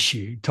big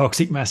issue,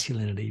 toxic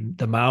masculinity,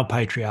 the male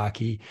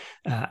patriarchy,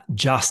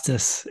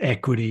 justice,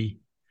 equity?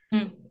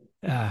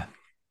 Tell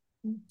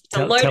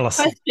us.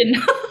 Question.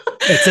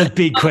 It's a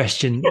big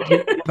question,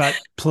 but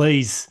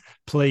please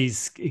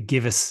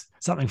give us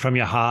something from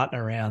your heart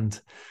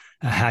around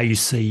how you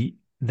see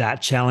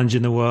that challenge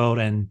in the world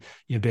and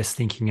your best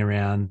thinking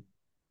around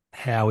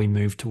how we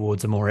move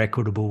towards a more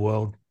equitable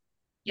world.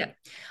 Yeah.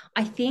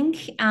 I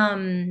think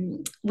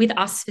with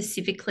us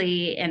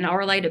specifically, and I'll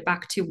relate it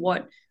back to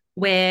what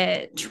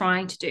we're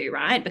trying to do,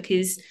 right?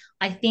 Because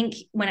I think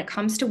when it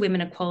comes to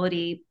women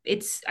equality,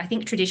 I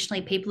think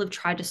traditionally people have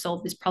tried to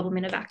solve this problem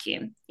in a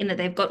vacuum, in that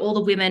they've got all the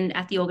women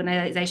at the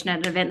organization at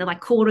an event. They're like,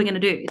 cool, what are we going to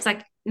do? It's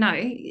like, no,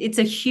 it's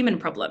a human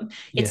problem.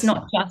 Yes. It's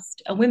not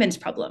just a women's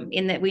problem,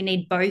 in that we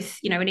need both,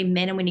 we need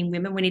men and we need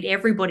women. We need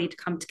everybody to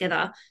come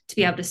together to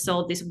be able to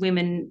solve this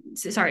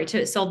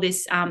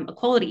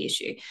equality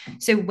issue.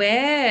 So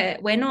we're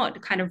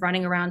not kind of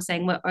running around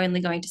saying we're only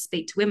going to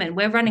speak to women.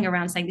 We're running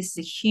around saying this is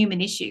a human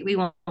issue. We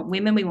want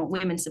women, we want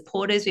women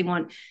supporters, we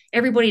want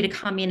everybody to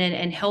come in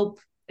and help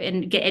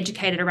and get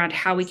educated around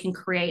how we can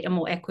create a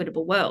more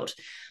equitable world.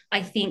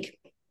 I think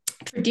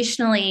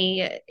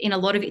traditionally in a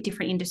lot of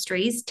different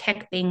industries,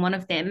 tech being one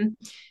of them,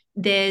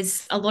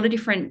 there's a lot of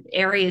different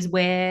areas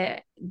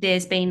where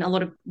there's been a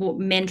lot of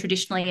men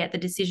traditionally at the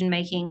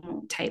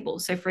decision-making table.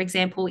 So for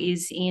example,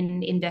 is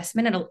in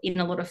investment and in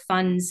a lot of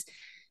funds,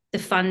 the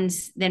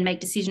funds then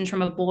make decisions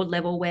from a board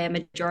level where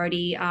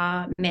majority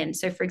are men.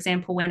 So for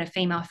example, when a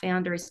female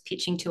founder is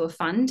pitching to a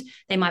fund,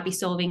 they might be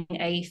solving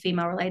a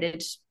female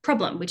related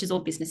problem, which is all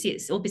business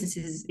is. All business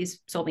is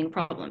solving a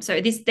problem. So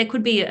there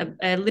could be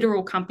a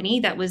literal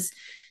company that was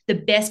the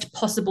best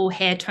possible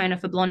hair toner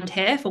for blonde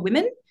hair for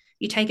women.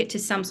 You take it to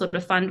some sort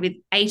of fund with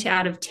 8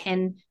 out of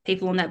 10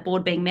 people on that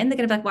board being men, they're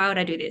going to be like, why would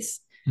I do this?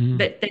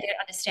 But they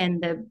don't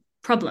understand the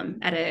problem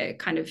at a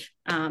kind of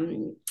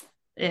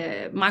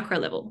micro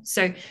level.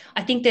 So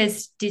I think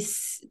there's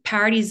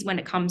disparities when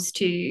it comes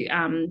to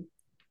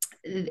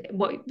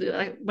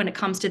when it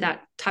comes to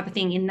that type of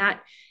thing in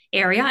that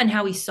area, and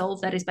how we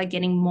solve that is by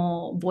getting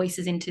more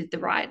voices into the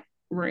right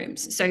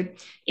rooms. So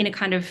in a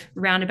kind of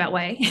roundabout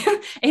way,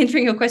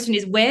 answering your question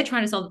is we're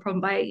trying to solve the problem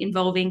by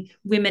involving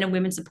women and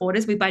women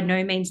supporters. We by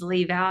no means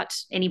leave out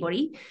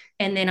anybody.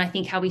 And then I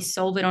think how we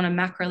solve it on a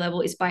macro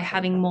level is by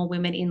having more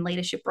women in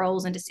leadership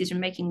roles and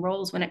decision-making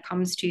roles when it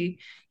comes to,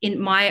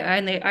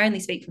 I only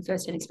speak from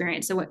first-hand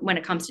experience. So when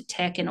it comes to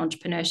tech and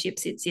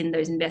entrepreneurship, it's in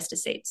those investor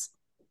seats.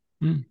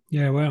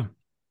 Yeah, well,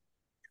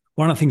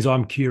 one of the things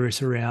I'm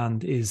curious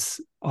around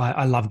is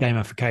I love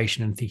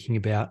gamification and thinking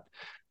about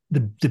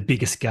the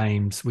biggest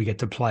games we get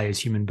to play as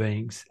human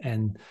beings.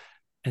 And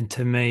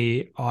to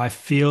me, I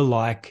feel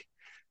like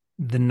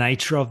the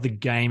nature of the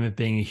game of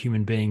being a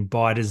human being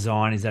by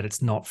design is that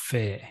it's not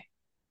fair.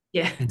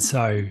 Yeah. And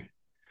so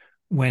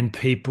when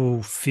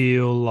people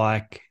feel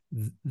like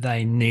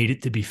they need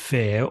it to be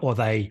fair, or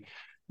they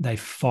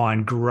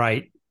find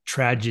great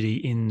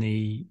tragedy in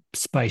the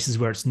spaces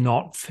where it's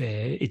not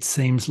fair, it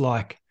seems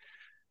like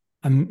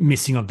I'm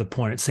missing of the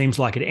point. It seems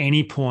like at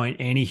any point,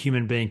 any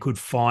human being could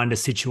find a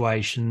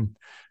situation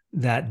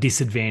that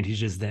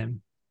disadvantages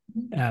them.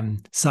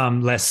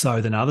 Some less so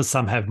than others.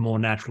 Some have more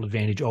natural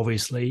advantage,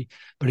 obviously.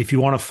 But if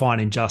you want to find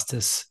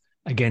injustice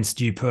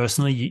against you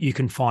personally, you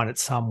can find it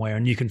somewhere,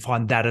 and you can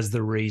find that as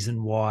the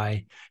reason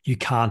why you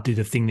can't do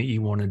the thing that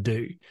you want to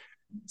do.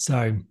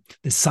 So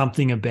there's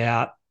something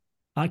about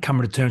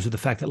coming to terms with the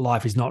fact that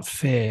life is not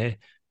fair.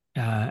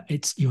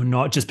 You're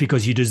not, just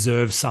because you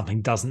deserve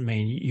something doesn't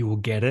mean you will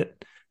get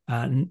it,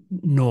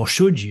 nor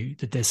should you.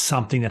 That there's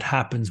something that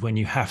happens when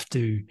you have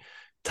to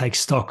take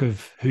stock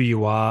of who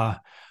you are,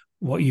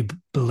 what you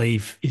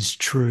believe is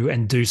true,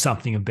 and do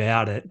something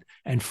about it,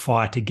 and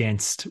fight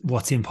against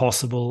what's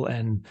impossible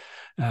and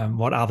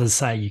what others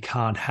say you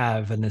can't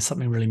have. And there's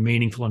something really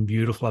meaningful and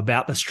beautiful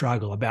about the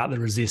struggle, about the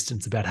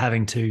resistance, about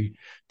having to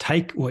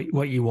take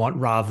what you want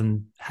rather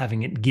than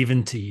having it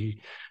given to you.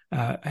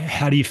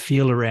 How do you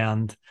feel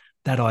around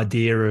that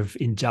idea of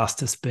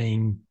injustice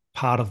being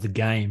part of the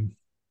game?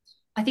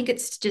 I think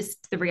it's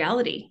just the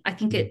reality. I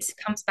think it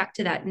comes back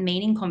to that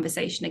meaning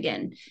conversation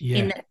again,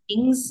 in that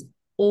things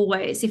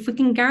always, if we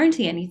can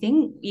guarantee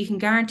anything, you can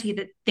guarantee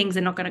that things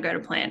are not going to go to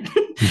plan.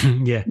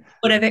 Yeah.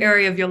 Whatever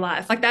area of your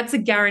life. Like that's a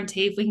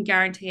guarantee if we can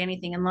guarantee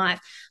anything in life.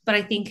 But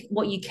I think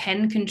what you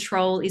can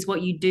control is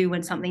what you do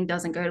when something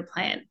doesn't go to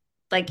plan.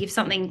 Like if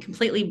something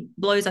completely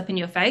blows up in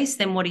your face,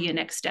 then what are your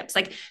next steps?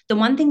 Like the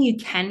one thing you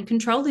can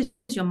control is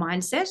your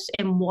mindset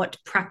and what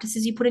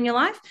practices you put in your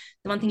life.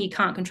 The one thing you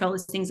can't control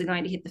is things are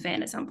going to hit the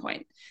fan at some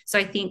point. So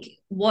I think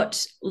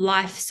what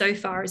life so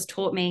far has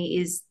taught me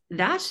is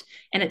that,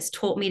 and it's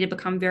taught me to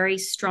become very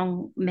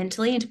strong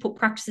mentally and to put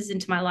practices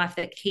into my life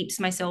that keeps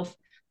myself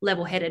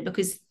level-headed,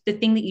 because the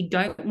thing that you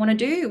don't want to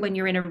do when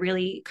you're in a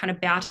really kind of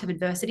bout of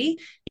adversity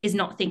is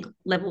not think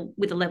level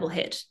with a level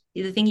head.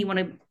 The thing you want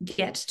to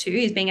get to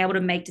is being able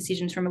to make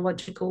decisions from a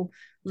logical,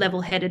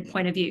 level-headed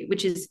point of view,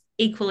 which is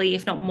equally,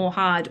 if not more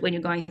hard, when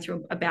you're going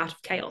through a bout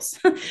of chaos.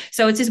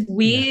 So it's this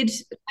weird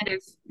kind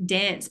of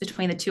dance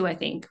between the two, I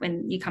think,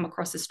 when you come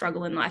across a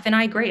struggle in life. And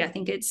I agree, I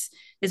think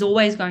there's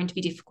always going to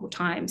be difficult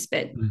times,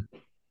 but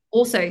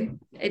also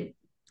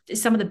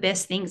some of the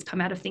best things come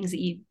out of things that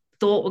you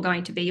thought were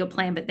going to be your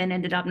plan, but then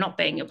ended up not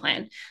being your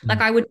plan.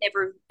 Like I would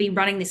never be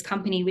running this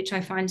company, which I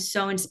find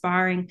so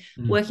inspiring,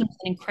 working with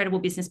an incredible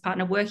business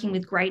partner, working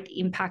with great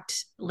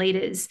impact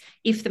leaders,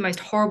 if the most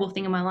horrible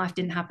thing in my life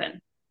didn't happen.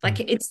 Like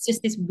it's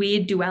just this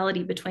weird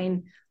duality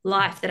between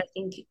life that I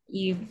think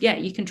you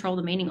control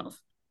the meaning of.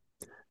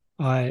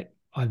 I'm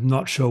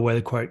not sure where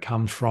the quote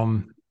comes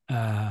from,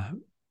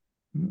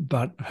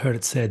 but heard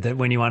it said that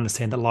when you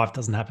understand that life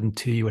doesn't happen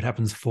to you, it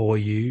happens for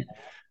you.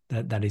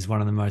 That is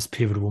one of the most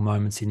pivotal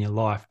moments in your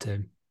life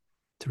to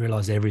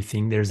realize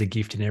everything. There's a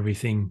gift in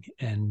everything.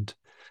 And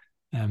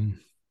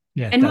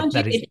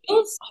it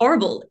feels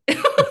horrible. It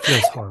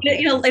feels horrible.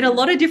 In a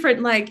lot of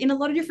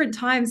different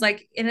times,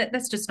 like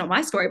that's just not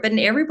my story, but in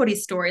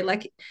everybody's story,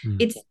 like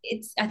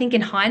it's I think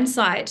in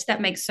hindsight that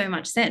makes so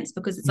much sense,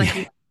 because it's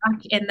like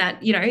and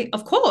that,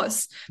 of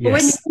course. But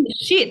when you're in the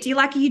shit, you're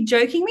like, are you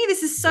joking me?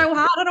 This is so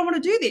hard. I don't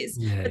want to do this.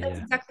 But that's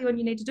exactly when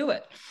you need to do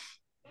it.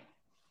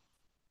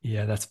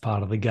 Yeah, that's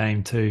part of the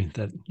game too,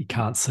 that you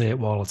can't see it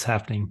while it's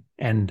happening.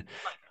 And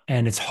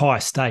it's high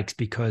stakes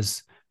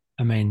because,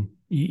 I mean,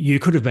 you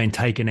could have been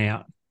taken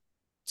out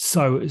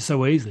so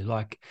easily.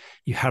 Like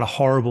you had a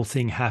horrible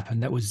thing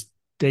happen that was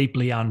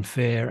deeply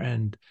unfair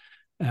and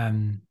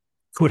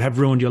could have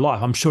ruined your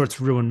life. I'm sure it's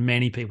ruined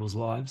many people's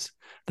lives.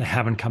 They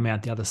haven't come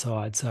out the other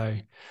side. So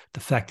the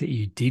fact that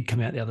you did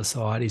come out the other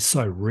side is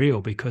so real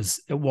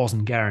because it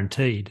wasn't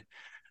guaranteed.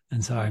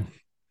 And so,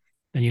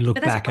 and you look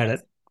back at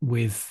it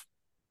with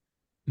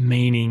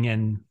meaning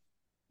and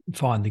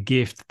find the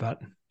gift,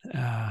 but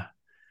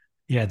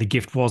the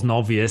gift wasn't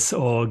obvious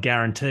or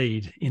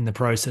guaranteed in the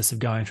process of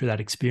going through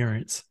that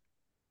experience.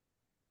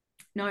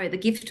 No, the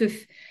gift of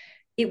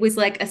it was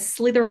like a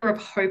slither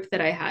of hope that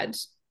I had,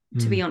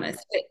 to be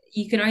honest. But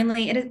you can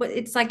only,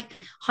 it's like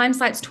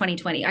hindsight's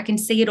 2020. I can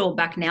see it all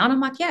back now and I'm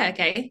like, yeah,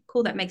 okay,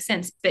 cool, that makes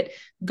sense. But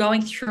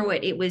going through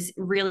it was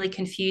really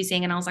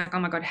confusing and I was like, oh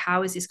my God,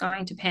 how is this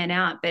going to pan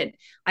out? But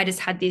I just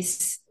had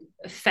this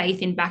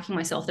faith in backing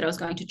myself that I was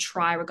going to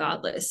try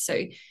regardless. So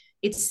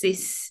it's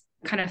this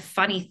kind of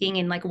funny thing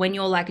in like when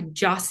you're like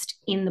just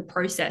in the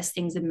process,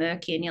 things are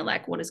murky and you're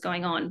like, what is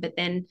going on? But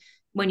then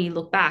when you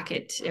look back,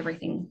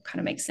 everything kind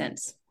of makes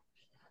sense.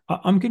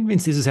 I'm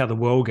convinced this is how the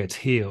world gets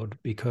healed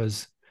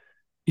because,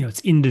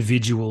 it's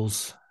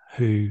individuals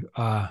who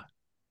are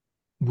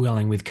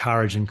willing with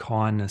courage and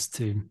kindness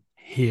to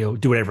heal,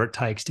 do whatever it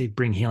takes to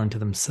bring healing to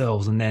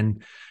themselves. And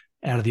then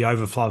out of the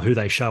overflow of who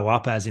they show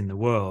up as in the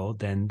world,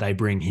 then they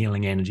bring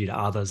healing energy to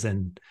others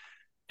and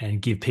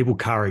give people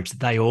courage that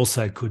they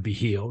also could be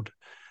healed.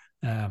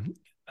 I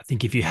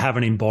think if you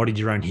haven't embodied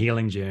your own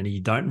healing journey,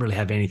 you don't really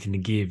have anything to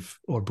give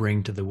or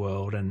bring to the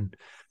world. And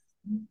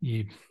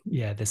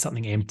there's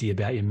something empty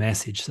about your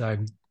message.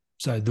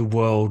 So the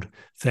world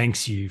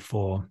thanks you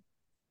for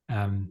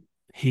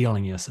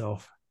healing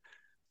yourself.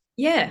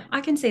 Yeah,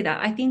 I can see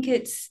that. I think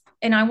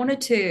and I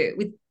wanted to,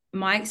 with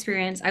my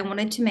experience, I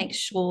wanted to make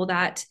sure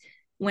that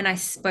when I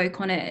spoke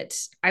on it,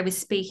 I was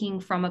speaking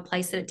from a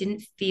place that it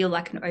didn't feel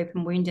like an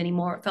open wound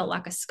anymore. It felt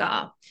like a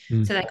scar.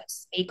 So that I could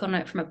speak on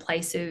it from a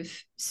place of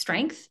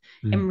strength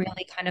and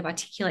really kind of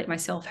articulate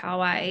myself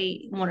how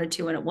I wanted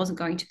to. And it wasn't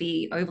going to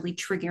be overly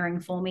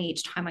triggering for me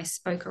each time I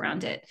spoke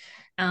around it.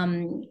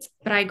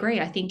 But I agree.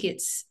 I think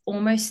it's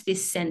almost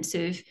this sense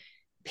of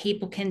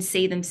people can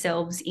see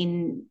themselves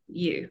in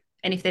you.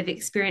 And if they've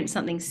experienced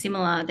something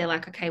similar, they're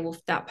like, okay, well,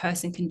 if that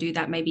person can do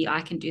that, maybe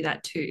I can do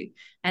that too.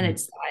 And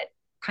it's like,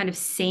 kind of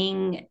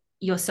seeing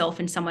yourself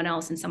in someone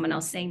else and someone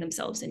else seeing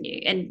themselves in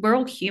you. And we're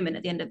all human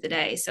at the end of the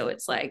day. So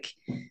it's like,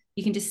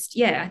 you can just,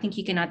 I think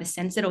you can either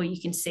sense it or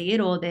you can see it,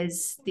 or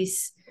there's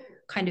this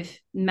kind of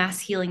mass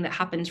healing that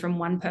happens from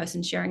one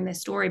person sharing their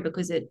story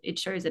because it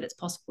shows that it's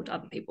possible to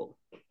other people.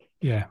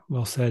 Yeah,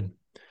 well said.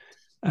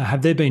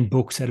 Have there been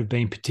books that have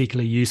been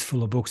particularly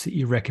useful or books that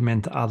you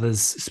recommend to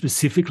others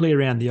specifically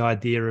around the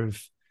idea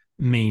of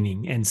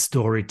meaning and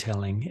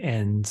storytelling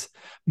and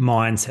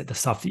mindset, the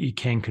stuff that you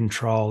can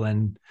control,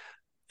 and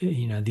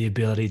the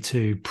ability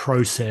to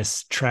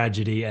process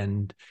tragedy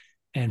and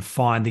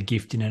find the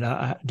gift in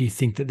it? Do you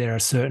think that there are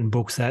certain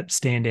books that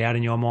stand out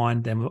in your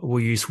mind that were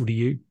useful to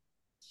you?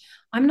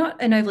 I'm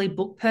not an overly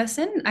book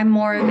person. I'm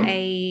more of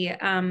a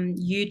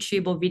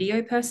YouTube or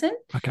video person.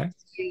 Okay.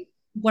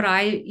 what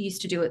I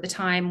used to do at the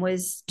time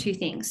was two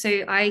things.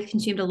 So I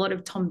consumed a lot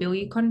of Tom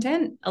Bilyeu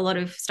content, a lot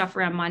of stuff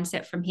around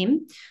mindset from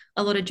him,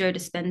 a lot of Joe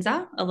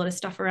Dispenza, a lot of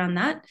stuff around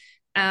that.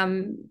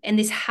 And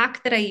this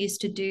hack that I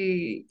used to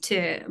do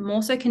to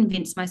more so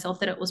convince myself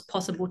that it was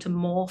possible to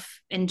morph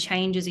and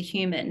change as a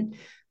human,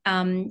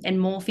 and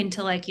morph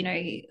into like,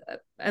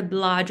 a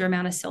larger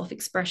amount of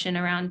self-expression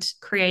around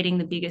creating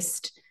the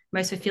biggest,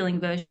 most fulfilling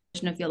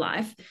version of your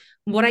life.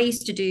 What I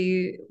used to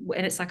do,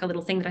 and it's like a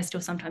little thing that I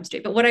still sometimes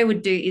do, but what I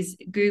would do is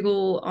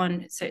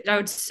so I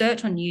would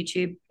search on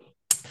YouTube,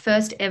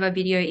 first ever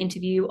video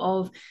interview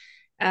of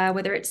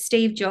whether it's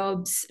Steve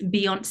Jobs,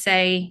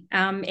 Beyonce,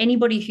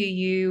 anybody who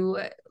you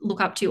look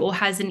up to or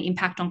has an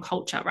impact on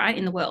culture, right,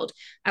 in the world.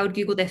 I would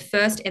Google their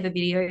first ever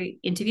video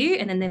interview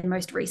and then their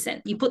most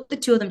recent. You put the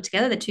two of them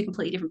together, they're two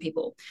completely different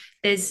people.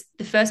 There's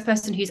the first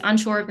person who's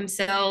unsure of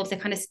themselves, they're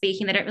kind of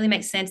speaking, they don't really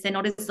make sense, they're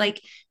not as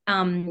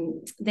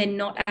they're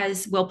not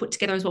as well put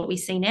together as what we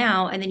see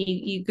now. And then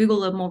you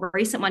Google a more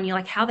recent one, you're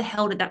like, how the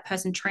hell did that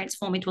person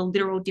transform into a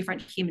literal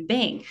different human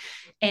being?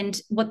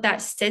 And what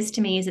that says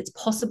to me is it's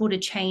possible to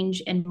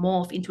change and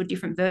morph into a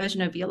different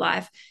version of your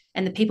life.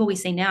 And the people we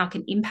see now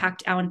can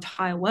impact our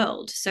entire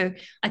world. So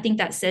I think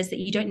that says that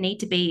you don't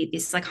need to be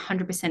this like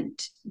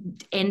 100%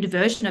 end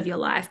version of your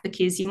life,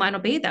 because you might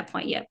not be at that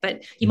point yet,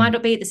 but you might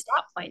not be at the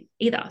start point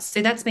either.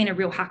 So that's been a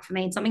real hack for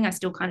me and something I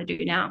still kind of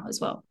do now as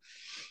well.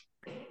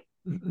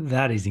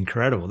 That is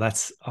incredible.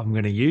 I'm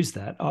going to use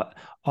that.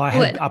 I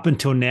had up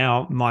until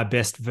now, my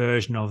best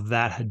version of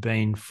that had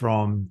been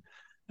from,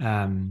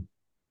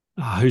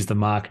 who's the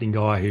marketing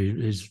guy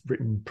who's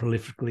written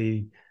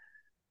prolifically?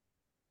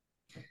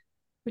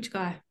 Which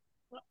guy?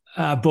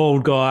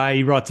 Bald guy.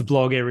 He writes a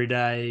blog every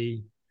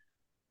day.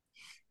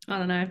 I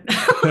don't know.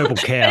 Purple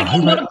Cow.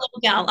 I'm not a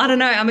blog gal. I don't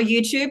know. I'm a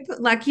YouTube.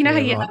 Like, how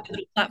you have a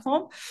little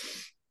platform.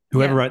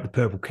 Whoever wrote the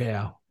Purple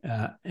Cow.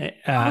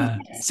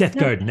 Yes. Seth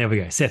Godin. There we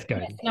go. Seth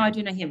Godin. No, I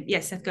do know him.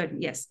 Yes, Seth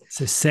Godin. Yes.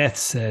 So Seth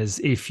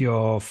says if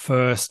your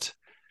first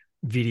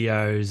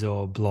videos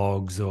or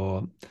blogs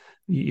or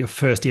your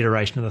first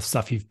iteration of the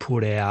stuff you've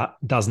put out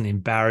doesn't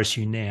embarrass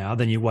you now,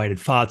 then you waited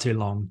far too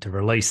long to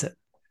release it.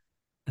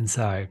 And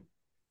so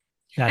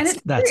that's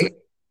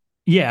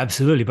yeah,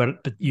 absolutely.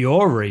 But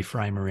your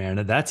reframe around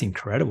it, that's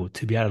incredible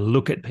to be able to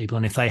look at people.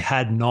 And if they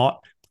had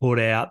not put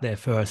out their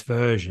first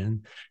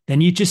version,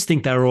 then you just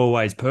think they were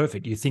always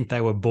perfect. You think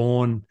they were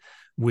born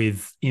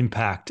with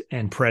impact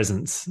and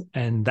presence.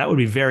 And that would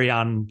be very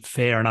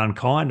unfair and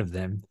unkind of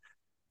them,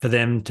 for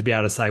them to be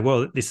able to say,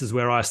 well, this is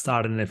where I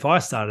started. And if I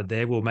started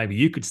there, well, maybe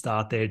you could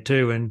start there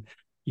too. And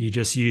you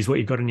just use what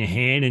you've got in your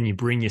hand and you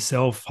bring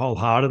yourself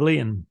wholeheartedly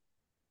and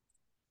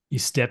you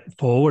step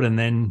forward, and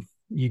then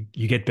you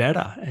get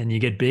better and you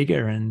get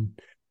bigger and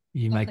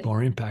you make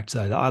more impact.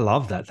 So I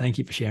love that. Thank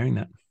you for sharing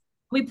that.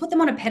 We put them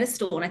on a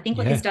pedestal. And I think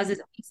what this does is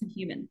it makes them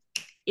human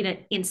in an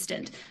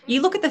instant.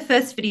 You look at the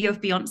first video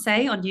of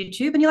Beyonce on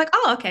YouTube and you're like,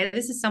 oh, okay,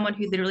 this is someone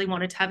who literally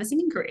wanted to have a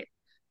singing career.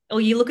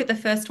 Or you look at the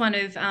first one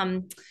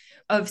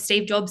of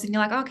Steve Jobs and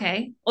you're like,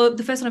 okay, or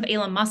the first one of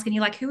Elon Musk and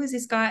you're like, who is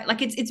this guy?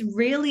 Like it's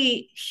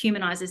really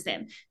humanizes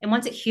them. And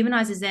once it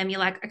humanizes them, you're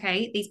like,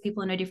 okay, these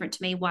people are no different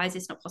to me. Why is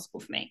this not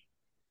possible for me?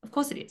 Of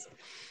course it is.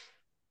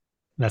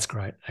 That's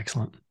great.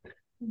 Excellent.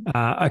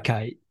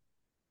 Okay.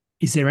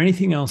 Is there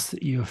anything else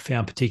that you have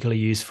found particularly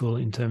useful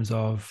in terms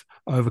of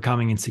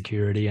overcoming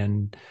insecurity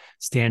and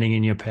standing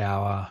in your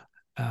power?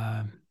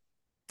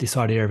 This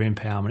idea of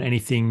empowerment,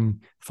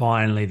 anything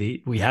finally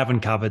that we haven't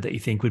covered that you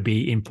think would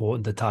be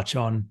important to touch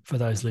on for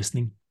those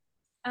listening?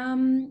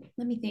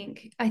 Let me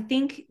think. I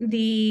think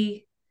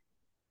the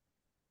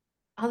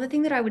other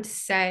thing that I would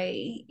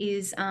say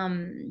is,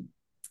 and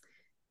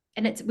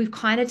we've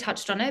kind of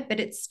touched on it, but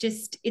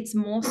it's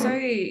more so,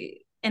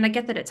 and I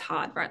get that it's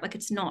hard, right? Like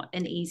it's not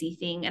an easy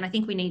thing. And I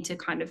think we need to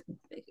kind of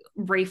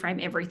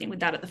reframe everything with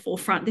that at the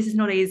forefront. This is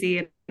not easy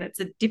and it's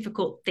a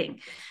difficult thing.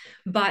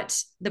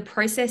 But the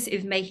process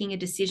of making a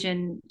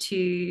decision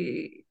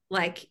to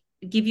like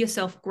give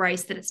yourself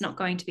grace that it's not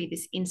going to be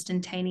this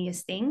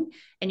instantaneous thing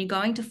and you're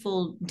going to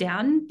fall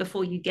down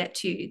before you get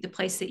to the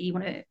place that you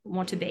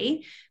want to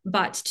be,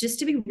 but just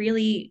to be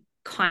really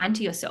kind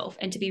to yourself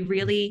and to be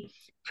really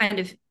kind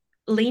of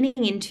leaning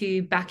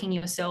into backing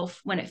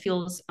yourself when it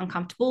feels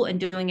uncomfortable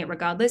and doing it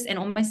regardless, and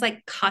almost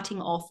like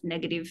cutting off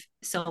negative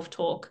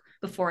self-talk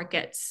before it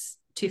gets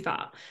too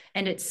far.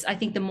 And I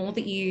think the more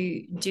that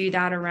you do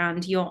that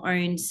around your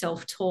own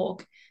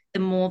self-talk, the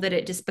more that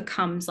it just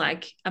becomes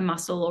like a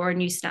muscle or a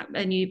new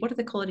what do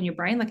they call it in your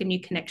brain? Like a new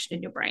connection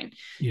in your brain.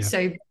 Yeah.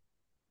 So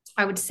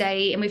I would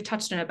say, and we've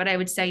touched on it, but I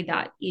would say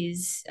that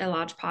is a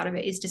large part of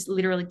it, is just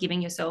literally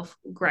giving yourself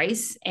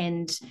grace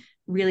and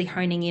really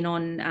honing in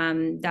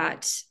on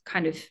that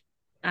kind of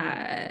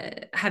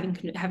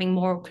having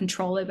more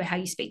control over how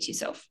you speak to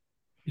yourself.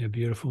 Yeah,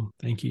 beautiful.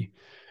 Thank you.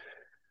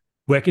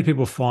 Where can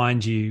people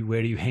find you?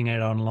 Where do you hang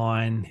out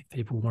online if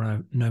people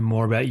want to know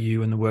more about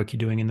you and the work you're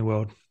doing in the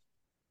world?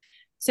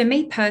 So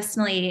me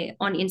personally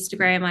on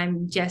Instagram,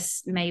 I'm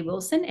Jess Mae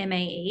Wilson,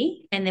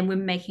 MAE, and then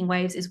Women Making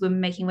Waves is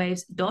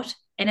womenmakingwaves.me.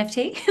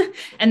 NFT.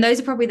 And those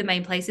are probably the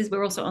main places.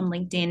 We're also on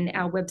LinkedIn.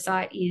 Our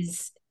website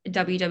is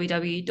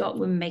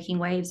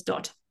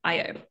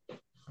www.womenmakingwaves.io.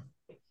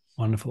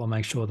 Wonderful. I'll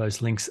make sure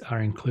those links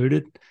are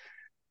included.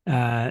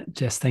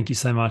 Jess, thank you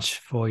so much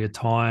for your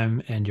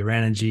time and your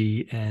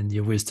energy and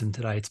your wisdom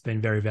today. It's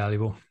been very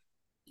valuable.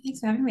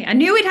 Thanks for having me. I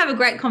knew we'd have a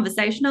great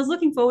conversation. I was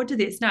looking forward to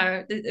this.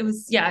 No, it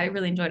was, I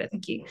really enjoyed it.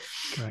 Thank you.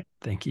 Great.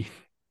 Thank you.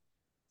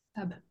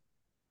 Fab.